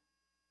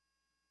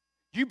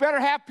 You better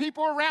have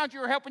people around you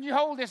who are helping you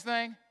hold this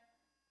thing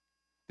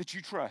that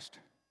you trust.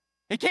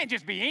 It can't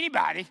just be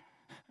anybody.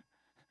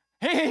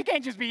 It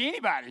can't just be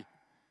anybody.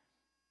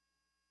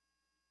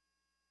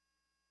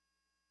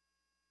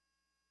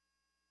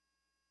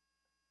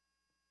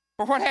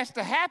 But what has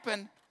to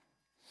happen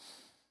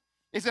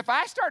is if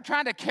I start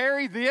trying to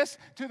carry this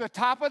to the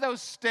top of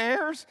those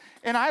stairs,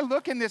 and I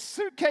look in this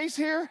suitcase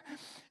here,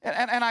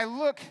 and I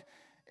look,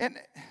 and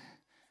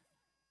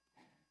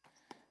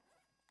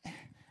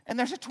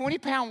there's a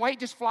 20-pound weight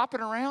just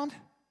flopping around.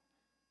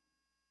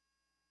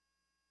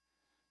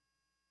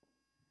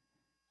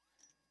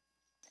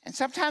 And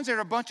sometimes there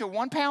are a bunch of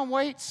 1-pound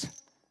weights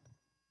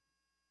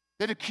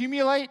that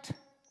accumulate.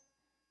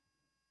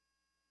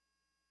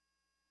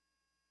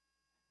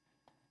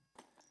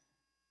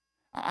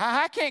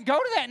 I can't go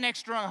to that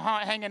next rung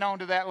hanging on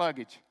to that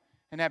luggage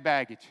and that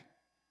baggage.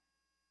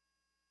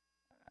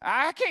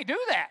 I can't do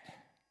that.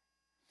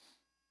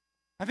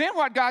 And then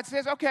what God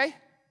says, okay,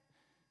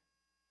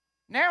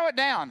 narrow it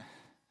down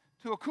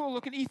to a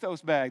cool-looking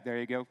Ethos bag. There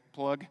you go,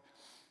 plug.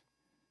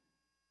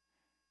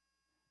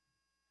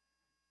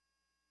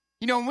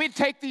 You know, when we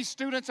take these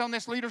students on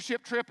this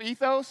leadership trip,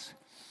 Ethos,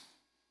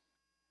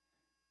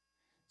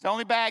 it's the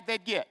only bag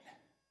they'd get,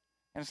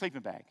 and a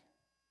sleeping bag.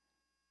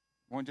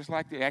 One just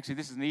like the, actually,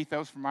 this is an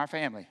Ethos from our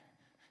family.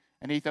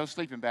 An Ethos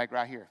sleeping bag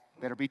right here.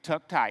 Better be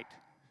tucked tight.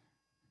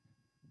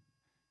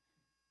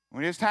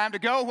 When it was time to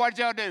go, what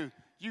did y'all do?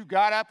 You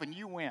got up and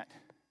you went.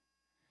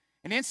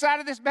 And inside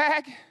of this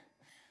bag,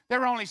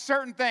 there were only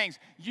certain things.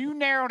 You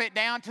narrowed it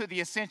down to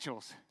the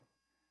essentials.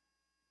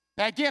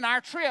 Now, again,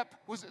 our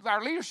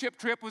leadership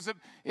trip was,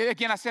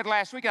 again, I said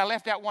last week, I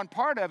left out one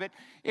part of it.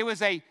 It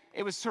was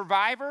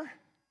Survivor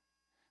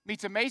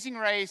meets Amazing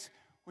Race,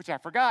 which I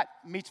forgot,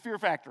 meets Fear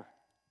Factor.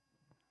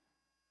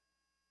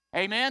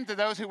 Amen to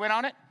those who went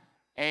on it?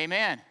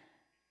 Amen.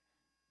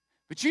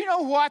 But you know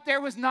what there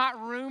was not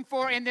room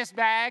for in this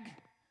bag?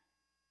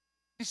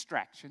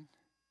 Distraction.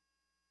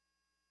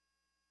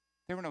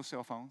 There were no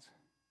cell phones.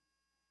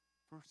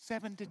 For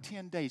 7 to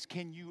 10 days,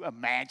 can you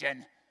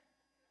imagine?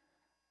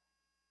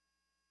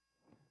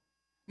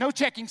 No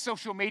checking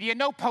social media,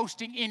 no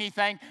posting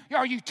anything.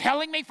 Are you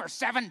telling me for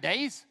 7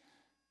 days?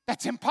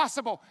 That's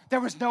impossible. There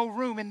was no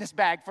room in this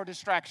bag for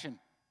distraction.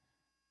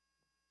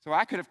 So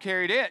I could have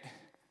carried it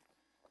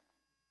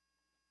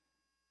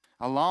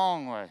a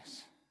long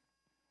ways.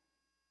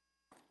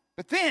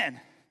 But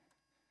then,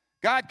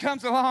 God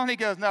comes along and He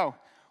goes, no,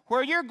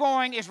 where you're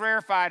going is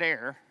rarefied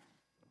air.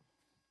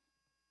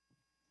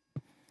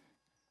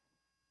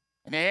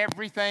 And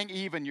everything,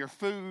 even your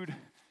food,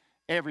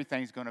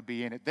 everything's going to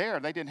be in it. There,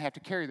 they didn't have to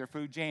carry their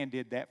food. Jan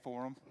did that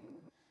for them.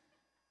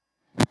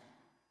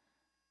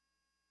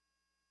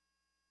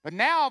 But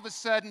now, all of a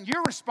sudden,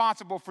 you're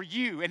responsible for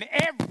you, and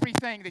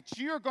everything that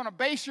you're going to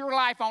base your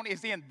life on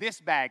is in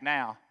this bag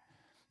now.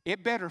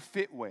 It better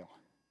fit well.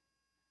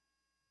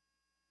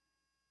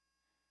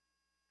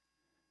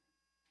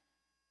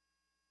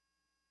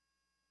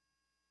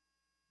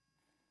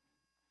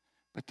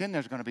 But then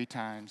there's going to be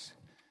times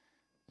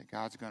that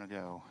God's going to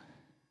go,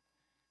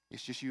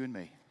 it's just you and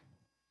me.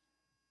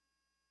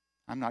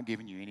 I'm not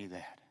giving you any of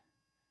that.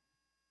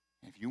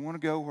 If you want to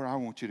go where I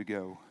want you to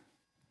go,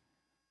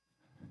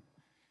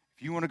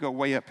 if you want to go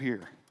way up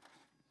here,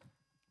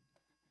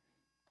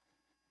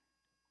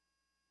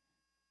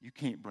 You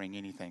can't bring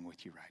anything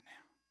with you right now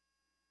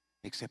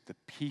except the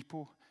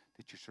people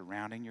that you're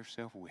surrounding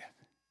yourself with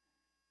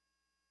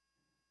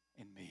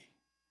and me.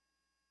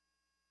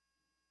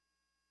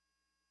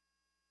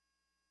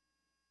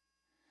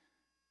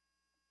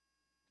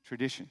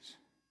 Traditions,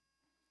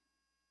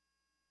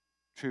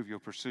 trivial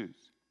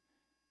pursuits,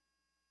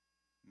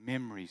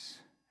 memories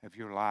of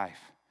your life.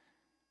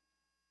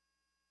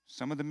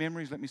 Some of the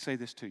memories, let me say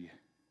this to you.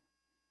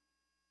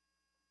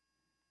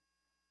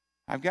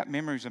 I've got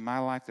memories of my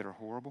life that are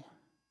horrible.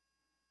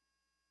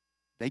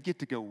 They get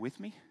to go with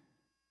me,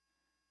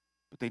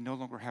 but they no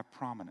longer have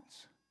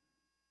prominence.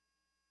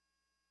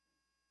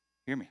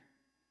 Hear me.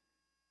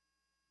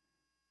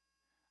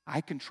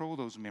 I control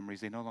those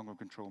memories. They no longer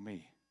control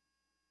me.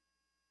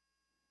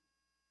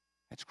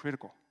 That's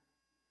critical.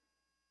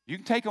 You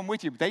can take them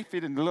with you, but they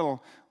fit in the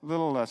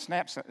little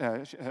snap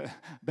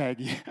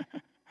baggie.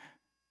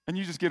 And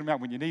you just get them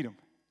out when you need them.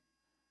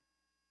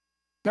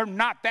 They're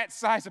not that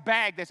size of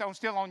bag that's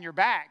still on your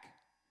back.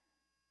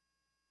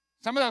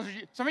 Some of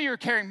you are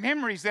carrying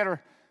memories that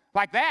are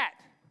like that.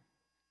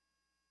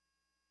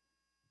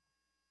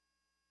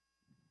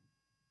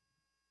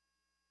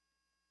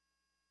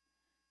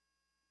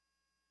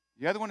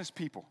 The other one is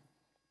people.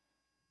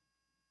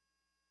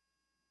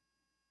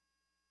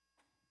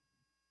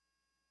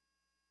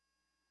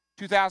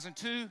 In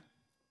 2002,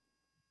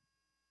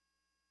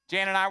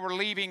 Jan and I were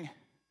leaving.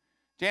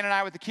 Jan and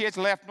I with the kids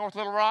left North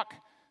Little Rock,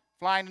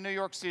 flying to New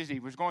York City.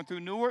 We was going through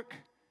Newark,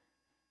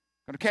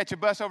 going to catch a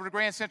bus over to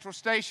Grand Central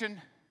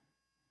Station,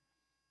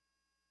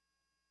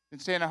 then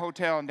stay in a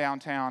hotel in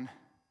downtown,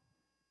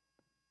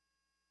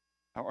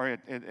 or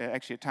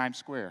actually at Times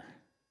Square.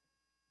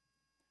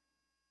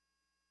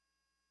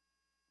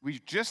 We were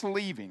just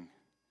leaving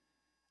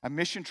a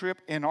mission trip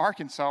in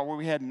Arkansas where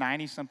we had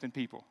 90-something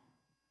people.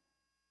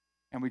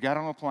 And we got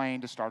on a plane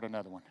to start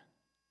another one.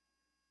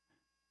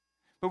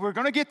 But we're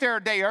going to get there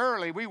a day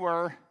early. We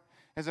were,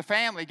 as a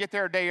family, get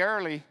there a day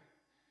early,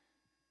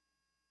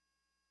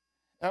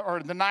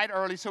 or the night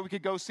early, so we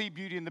could go see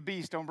Beauty and the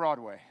Beast on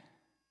Broadway.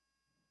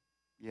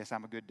 Yes,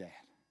 I'm a good dad.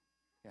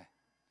 Yeah.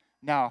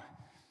 No,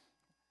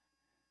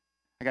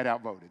 I got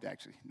outvoted,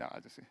 actually. No, I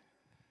just.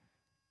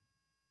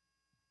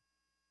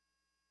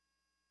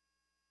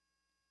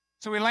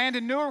 So we land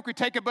in Newark, we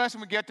take a bus,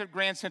 and we get to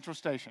Grand Central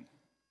Station.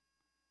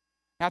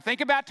 Now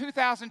think about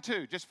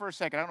 2002, just for a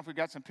second. I don't know if we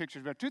got some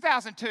pictures, but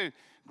 2002,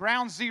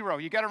 Ground Zero.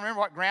 You got to remember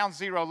what Ground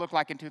Zero looked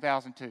like in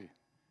 2002.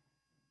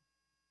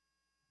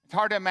 It's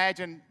hard to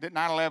imagine that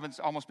 9/11's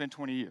almost been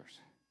 20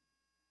 years.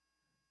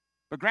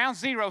 But Ground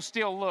Zero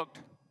still looked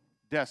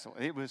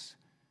desolate. It was,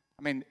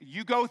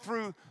 you go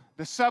through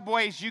the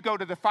subways, you go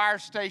to the fire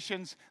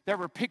stations, there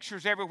were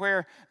pictures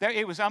everywhere.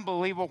 It was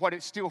unbelievable what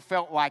it still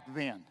felt like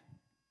then.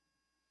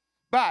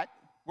 But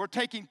we're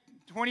taking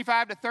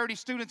 25 to 30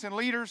 students and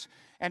leaders,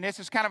 and this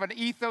is kind of an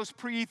ethos,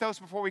 pre-ethos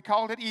before we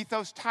called it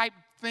ethos type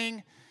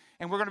thing,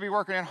 and we're going to be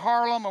working in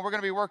Harlem, and we're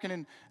going to be working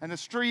in the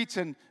streets,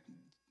 and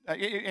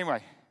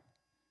anyway.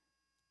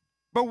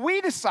 But we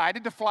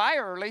decided to fly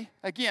early,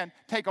 again,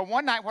 take a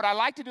one night. What I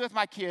like to do with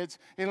my kids,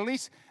 at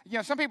least,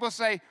 some people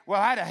say,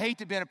 well, I'd hate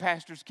to have been a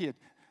pastor's kid.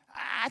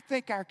 I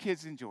think our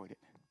kids enjoyed it.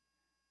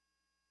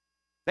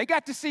 They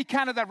got to see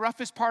kind of the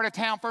roughest part of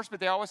town first, but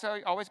they always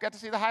got to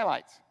see the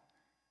highlights.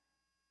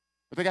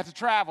 But they got to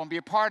travel and be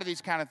a part of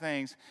these kind of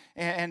things.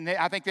 And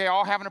I think they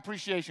all have an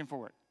appreciation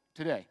for it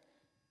today.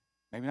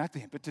 Maybe not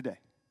then, but today.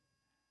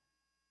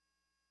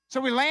 So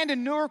we land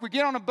in Newark, we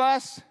get on a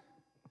bus,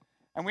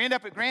 and we end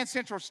up at Grand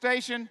Central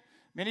Station.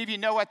 Many of you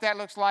know what that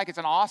looks like. It's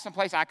an awesome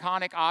place,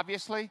 iconic,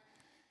 obviously.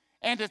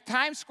 And to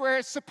Times Square,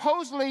 it's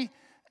supposedly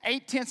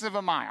 0.8 of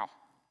a mile.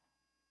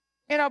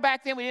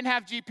 Back then we didn't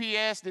have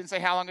GPS, didn't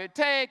say how long it would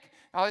take,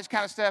 all this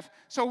kind of stuff.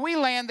 So we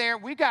land there.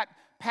 We got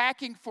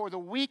packing for the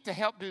week to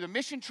help do the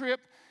mission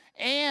trip,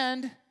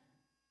 and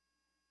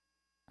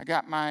I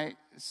got my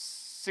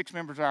 6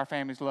 members of our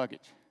family's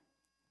luggage.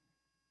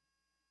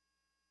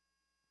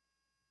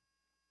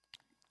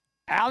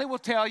 Allie will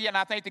tell you, and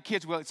I think the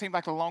kids will, it seemed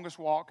like the longest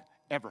walk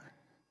ever.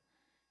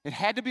 It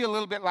had to be a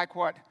little bit like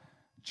what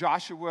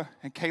Joshua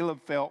and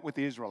Caleb felt with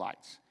the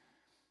Israelites.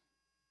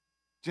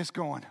 Just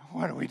going,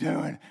 what are we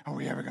doing? Are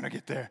we ever going to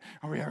get there?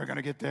 Are we ever going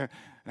to get there?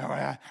 No,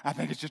 I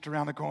think it's just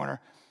around the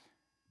corner.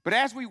 But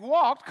as we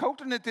walked,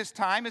 Colton at this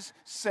time is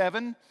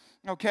 7,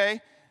 okay?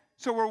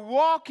 So we're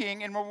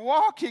walking, and we're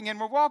walking, and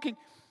we're walking,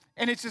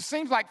 and it just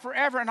seems like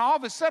forever, and all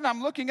of a sudden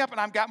I'm looking up, and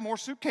I've got more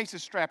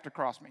suitcases strapped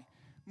across me.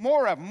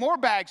 More of them, more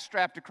bags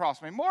strapped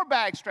across me, more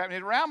bags strapped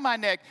around my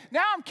neck.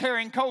 Now I'm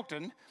carrying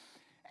Colton,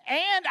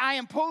 and I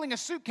am pulling a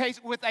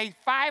suitcase with a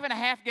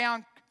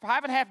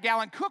 5.5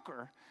 gallon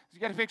cooker.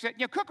 You got to fix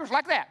that. Cookers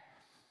like that.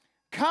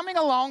 Coming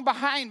along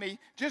behind me,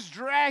 just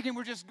dragging,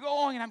 we're just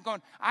going, and I'm going,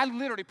 I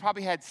literally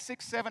probably had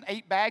 6, 7,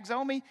 8 bags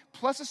on me,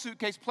 plus a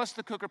suitcase, plus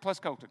the cooker, plus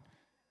Colton.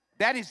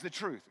 That is the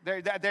truth.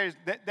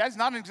 That's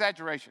not an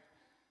exaggeration.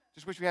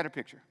 Just wish we had a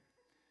picture.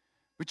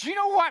 But you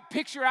know what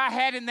picture I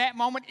had in that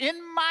moment? In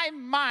my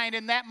mind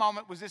in that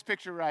moment was this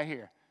picture right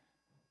here.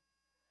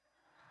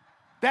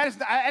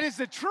 That is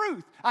the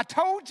truth. I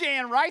told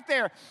Jan right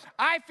there,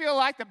 I feel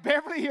like the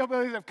Beverly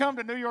Hillbillies have come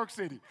to New York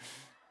City.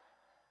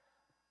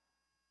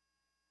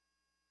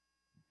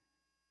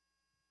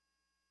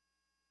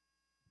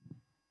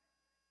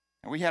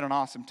 And we had an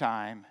awesome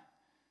time,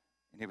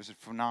 and it was a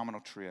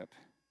phenomenal trip.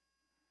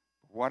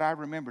 What I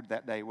remembered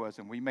that day was,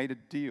 and we made a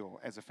deal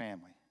as a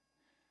family,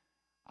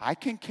 I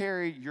can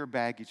carry your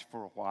baggage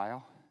for a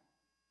while,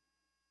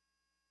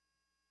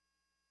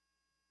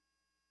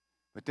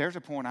 but there's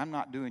a point I'm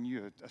not doing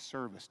you a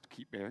service to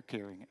keep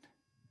carrying it.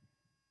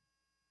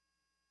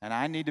 And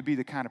I need to be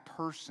the kind of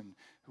person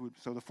who would,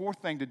 so the fourth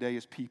thing today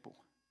is people.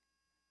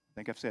 I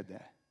think I've said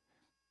that.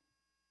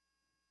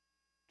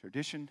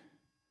 Tradition,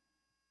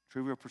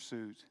 trivial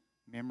pursuits,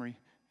 memory,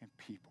 and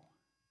people.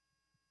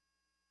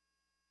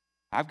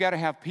 I've got to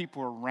have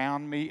people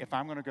around me, if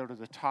I'm going to go to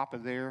the top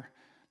of there,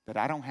 that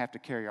I don't have to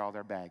carry all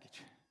their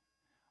baggage.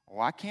 Oh,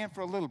 I can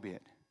for a little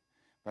bit,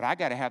 but I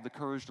got to have the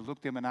courage to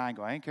look them in the eye and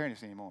go, I ain't carrying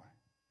this anymore.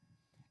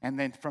 And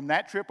then from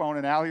that trip on,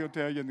 and Allie will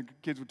tell you, and the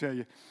kids will tell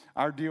you,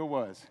 our deal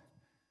was,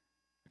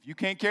 if you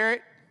can't carry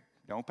it,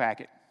 don't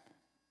pack it.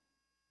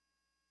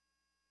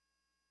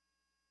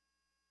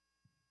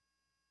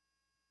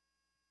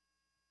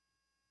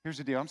 Here's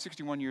the deal. I'm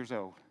 61 years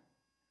old.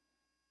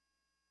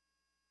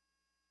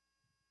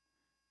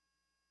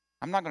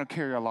 I'm not going to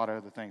carry a lot of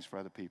other things for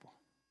other people.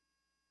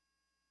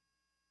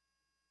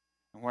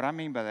 And what I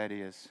mean by that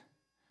is,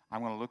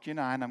 I'm going to look you in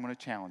the eye and I'm going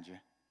to challenge you.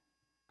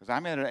 Because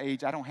I'm at an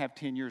age, I don't have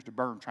 10 years to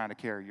burn trying to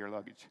carry your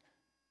luggage.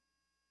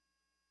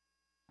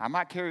 I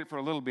might carry it for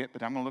a little bit,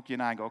 but I'm going to look you in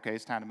the eye and go, okay,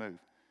 it's time to move.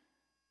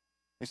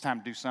 It's time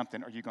to do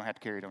something, or you're going to have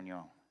to carry it on your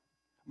own.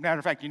 Matter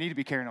of fact, you need to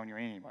be carrying it on your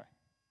own anyway.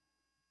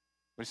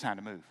 But it's time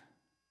to move.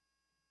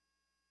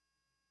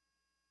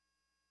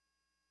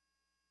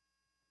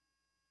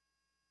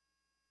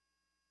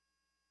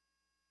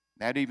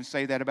 I'd even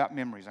say that about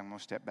memories. I'm going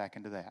to step back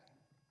into that.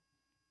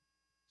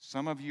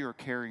 Some of you are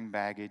carrying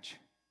baggage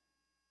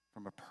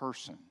from a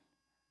person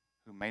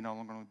who may no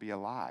longer be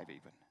alive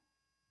even.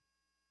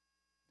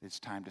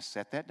 It's time to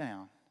set that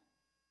down,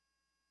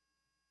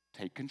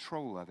 take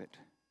control of it,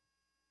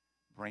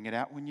 bring it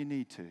out when you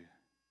need to,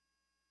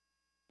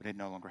 but it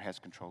no longer has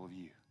control of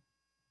you.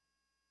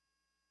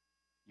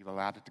 You've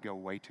allowed it to go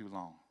way too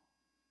long.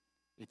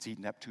 It's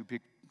eaten up too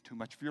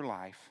much of your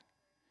life.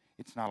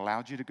 It's not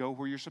allowed you to go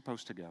where you're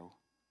supposed to go.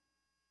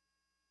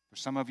 For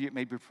some of you, it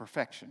may be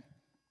perfection.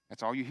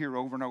 That's all you hear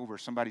over and over,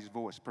 somebody's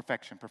voice,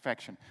 perfection,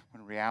 perfection,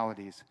 when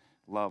reality is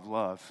love,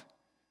 love,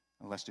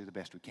 and let's do the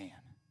best we can.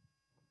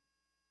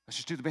 Let's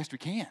just do the best we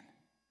can.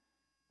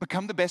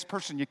 Become the best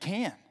person you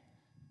can.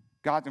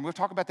 God, and we'll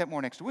talk about that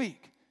more next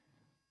week.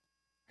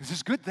 Because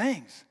there's good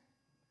things.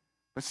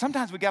 But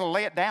sometimes we got to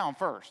lay it down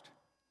first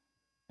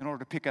in order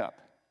to pick up.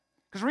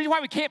 Because the reason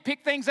why we can't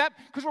pick things up,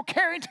 because we're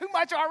carrying too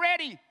much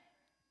already.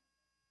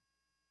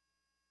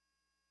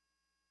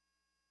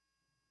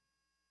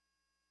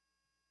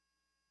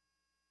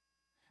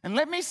 And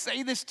let me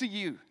say this to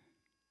you.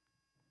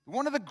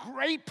 One of the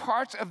great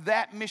parts of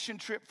that mission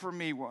trip for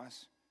me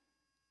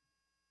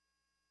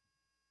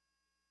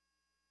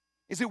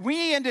is that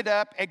we ended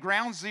up at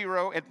ground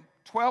zero at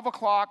 12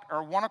 o'clock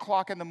or 1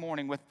 o'clock in the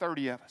morning with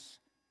 30 of us.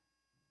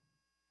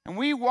 And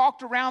we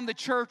walked around the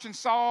church and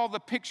saw all the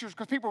pictures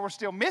because people were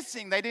still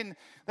missing.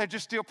 They're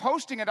just still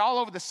posting it all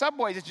over the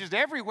subways. It's just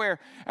everywhere.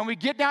 And we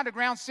get down to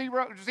ground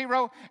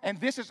zero, and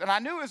I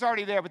knew it was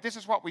already there, but this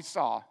is what we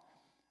saw,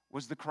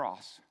 was the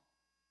cross.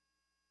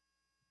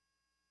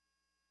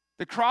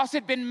 The cross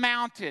had been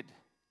mounted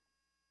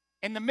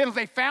in the middle.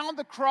 They found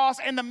the cross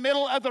in the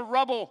middle of the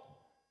rubble.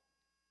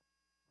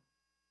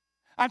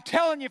 I'm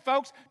telling you,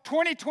 folks,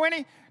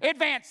 2020,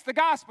 advance the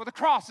gospel. The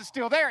cross is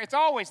still there. It's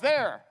always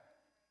there.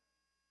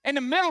 In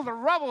the middle of the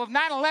rubble of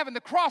 9/11,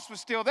 the cross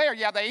was still there.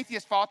 Yeah, the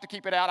atheists fought to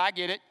keep it out. I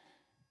get it.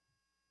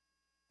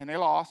 And they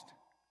lost.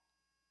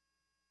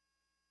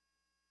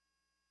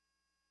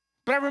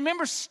 But I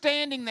remember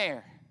standing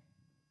there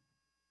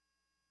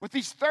with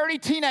these 30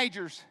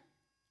 teenagers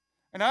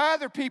and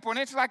other people, and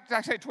it's like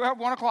I said,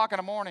 1 o'clock in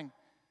the morning.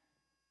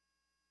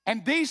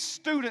 And these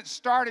students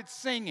started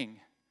singing,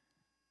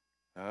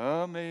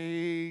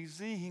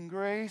 Amazing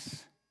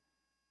Grace,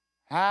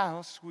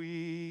 how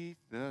sweet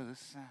the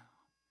sound.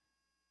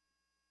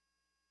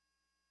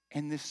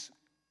 And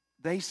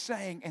they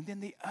sang, and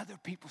then the other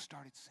people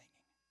started singing.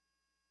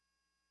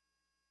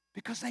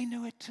 Because they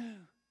knew it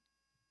too.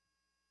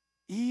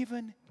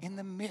 Even in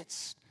the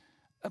midst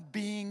of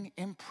being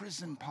in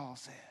prison, Paul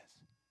says,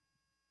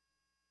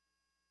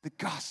 the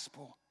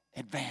gospel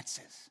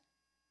advances.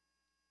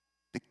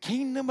 The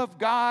kingdom of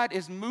God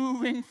is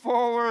moving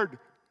forward,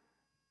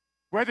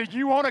 whether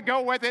you want to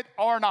go with it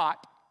or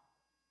not.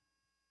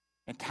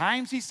 At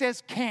times he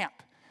says camp,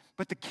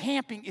 but the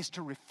camping is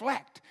to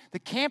reflect. The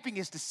camping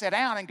is to sit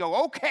down and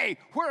go, okay,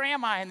 where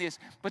am I in this?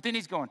 But then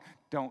he's going,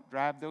 don't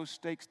drive those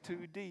stakes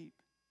too deep,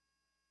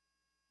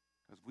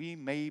 because we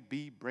may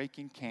be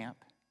breaking camp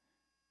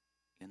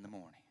in the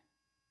morning.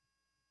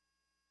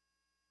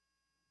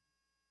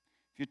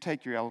 If you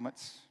take your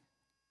elements,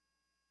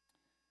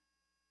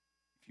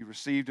 if you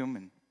received them,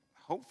 and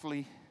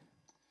hopefully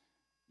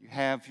you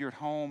have, if you're at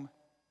home,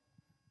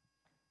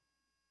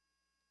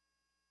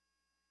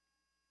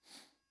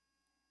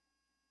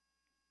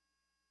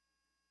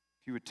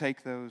 if you would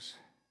take those.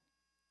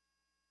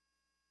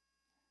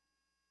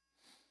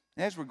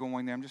 As we're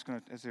going there, I'm just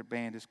going to, as their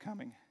band is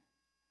coming,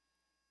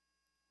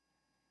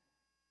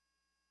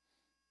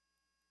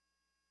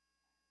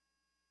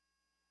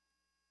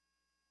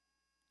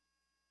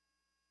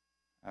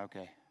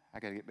 okay, I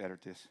got to get better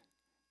at this.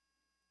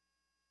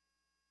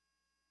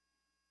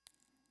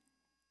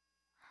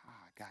 I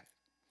got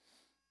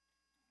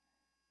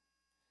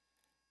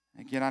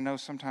it. Again, I know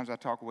sometimes I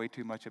talk way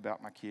too much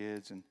about my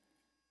kids, and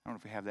I don't know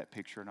if we have that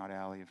picture or not,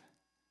 Allie.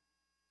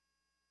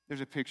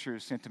 There's a picture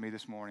sent to me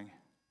this morning.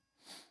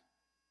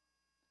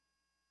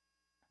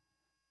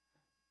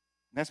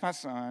 That's my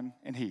son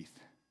and Heath,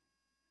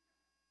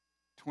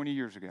 20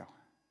 years ago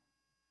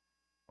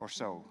or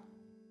so.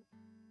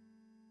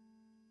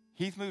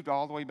 Heath moved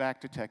all the way back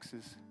to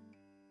Texas.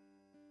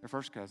 They're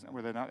first cousins.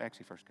 Well, they're not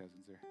actually first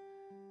cousins. They're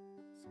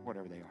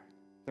whatever they are.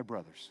 They're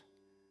brothers.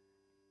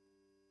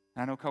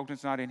 I know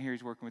Colton's not in here.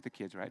 He's working with the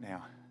kids right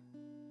now.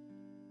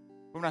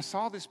 But when I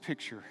saw this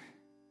picture,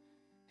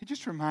 it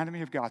just reminded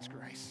me of God's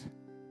grace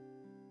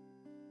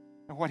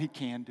and what He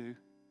can do.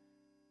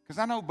 Because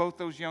I know both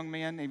those young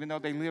men, even though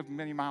they lived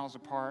many miles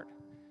apart,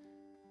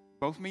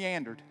 both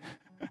meandered.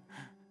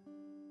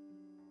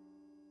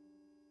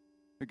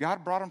 But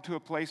God brought them to a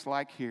place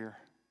like here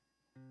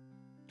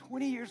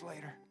 20 years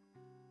later.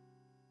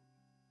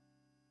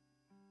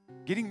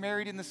 Getting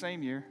married in the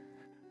same year.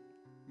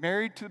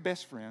 Married to the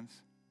best friends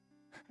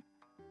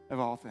of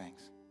all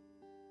things.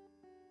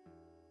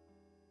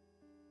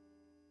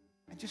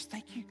 And just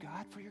thank you,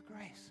 God, for your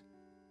grace.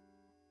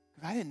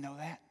 Because I didn't know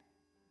that.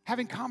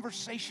 Having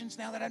conversations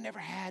now that I never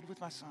had with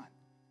my son.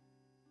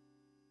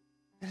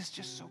 That is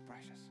just so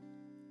precious.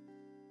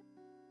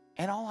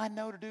 And all I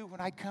know to do when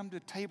I come to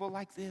a table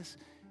like this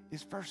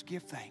is first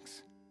give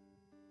thanks.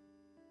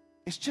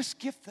 It's just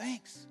give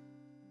thanks.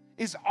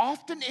 As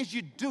often as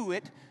you do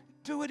it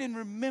in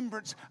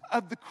remembrance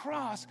of the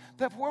cross,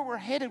 that where we're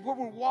headed, where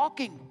we're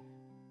walking,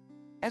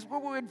 as where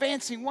we're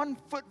advancing one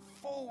foot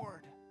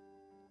forward.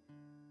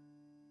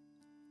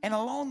 And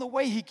along the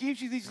way, He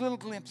gives you these little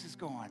glimpses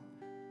going,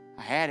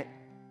 I had it.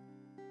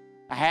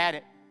 I had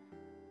it.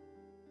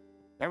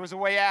 There was a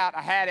way out.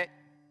 I had it.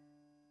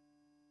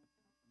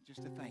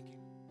 Just to thank Him.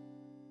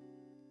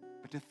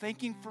 But to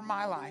thank Him for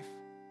my life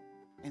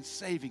and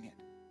saving it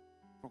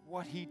for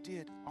what He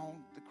did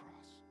on the cross.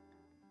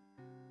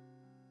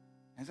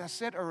 As I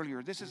said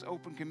earlier, this is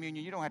open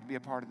communion. You don't have to be a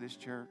part of this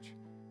church.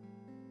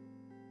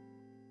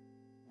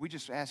 We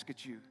just ask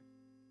at you,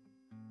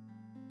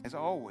 as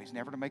always,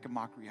 never to make a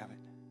mockery of it.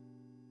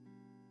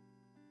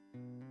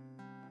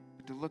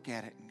 But to look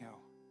at it and go,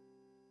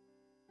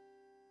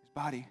 His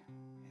body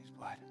and His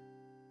blood.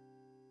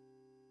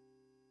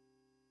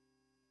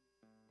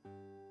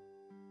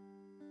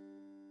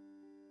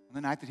 On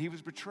the night that He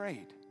was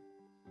betrayed,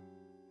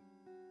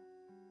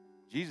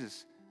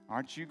 Jesus,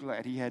 aren't you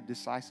glad He had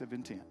decisive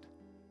intent?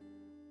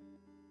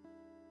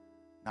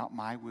 Not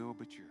my will,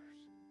 but yours.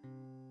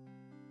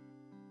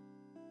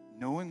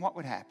 Knowing what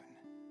would happen,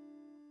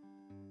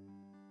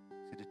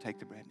 He said to take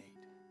the bread and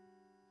eat.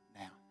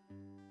 Now,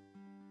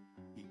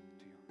 eat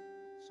to your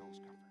soul's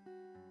comfort.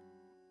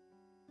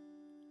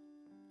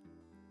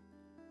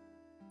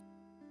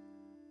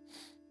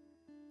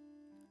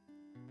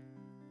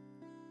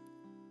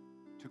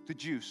 He took the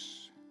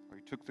juice, or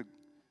He took the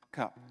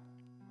cup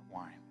of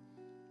wine.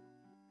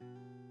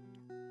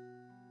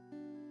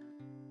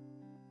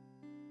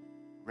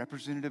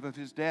 Representative of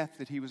His death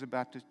that He was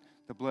about to,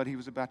 the blood He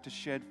was about to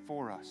shed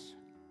for us.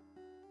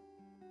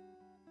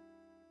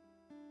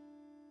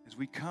 As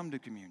we come to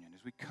communion,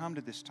 as we come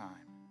to this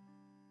time,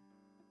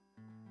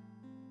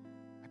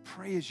 I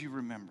pray as you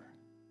remember,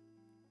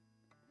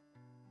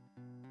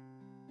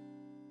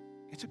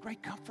 it's a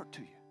great comfort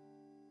to you.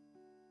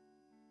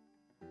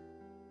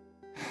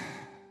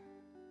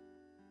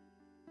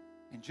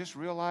 And just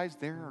realize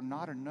there are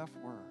not enough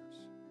words.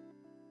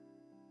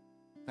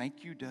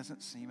 Thank you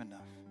doesn't seem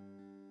enough.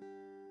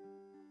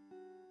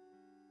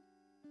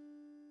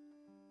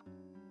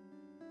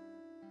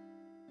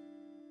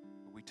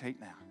 We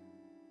take now.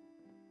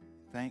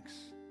 Thanks.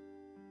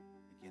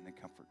 Again, to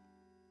comfort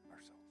our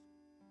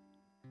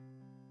souls.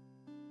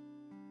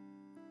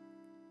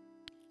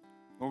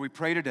 Lord, we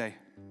pray today,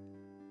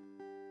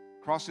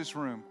 across this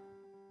room,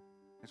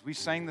 as we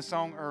sang the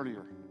song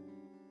earlier,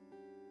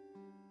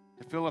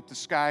 to fill up the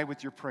sky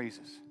with your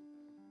praises.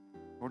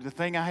 Lord, the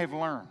thing I have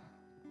learned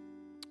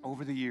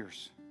over the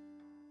years,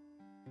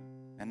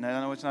 and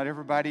I know it's not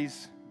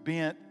everybody's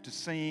bent to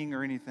sing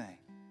or anything,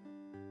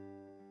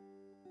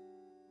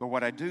 but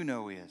what I do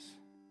know is,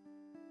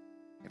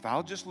 if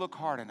I'll just look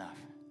hard enough,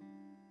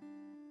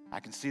 I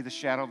can see the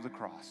shadow of the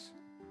cross.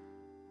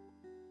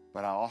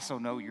 But I also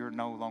know you're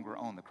no longer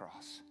on the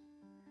cross.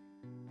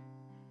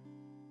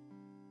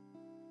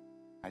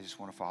 I just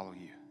want to follow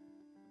you.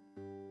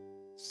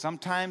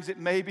 Sometimes it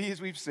may be, as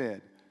we've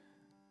said,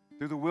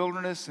 through the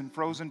wilderness and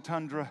frozen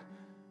tundra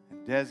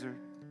and desert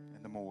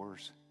and the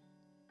moors.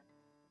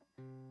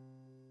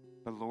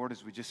 But Lord,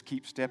 as we just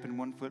keep stepping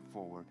one foot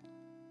forward,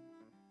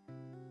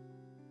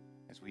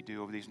 as we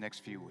do over these next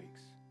few weeks,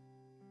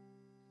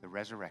 the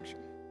resurrection,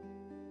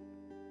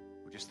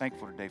 we're just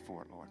thankful today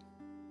for it, Lord.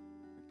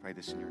 We pray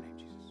this in your name,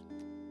 Jesus.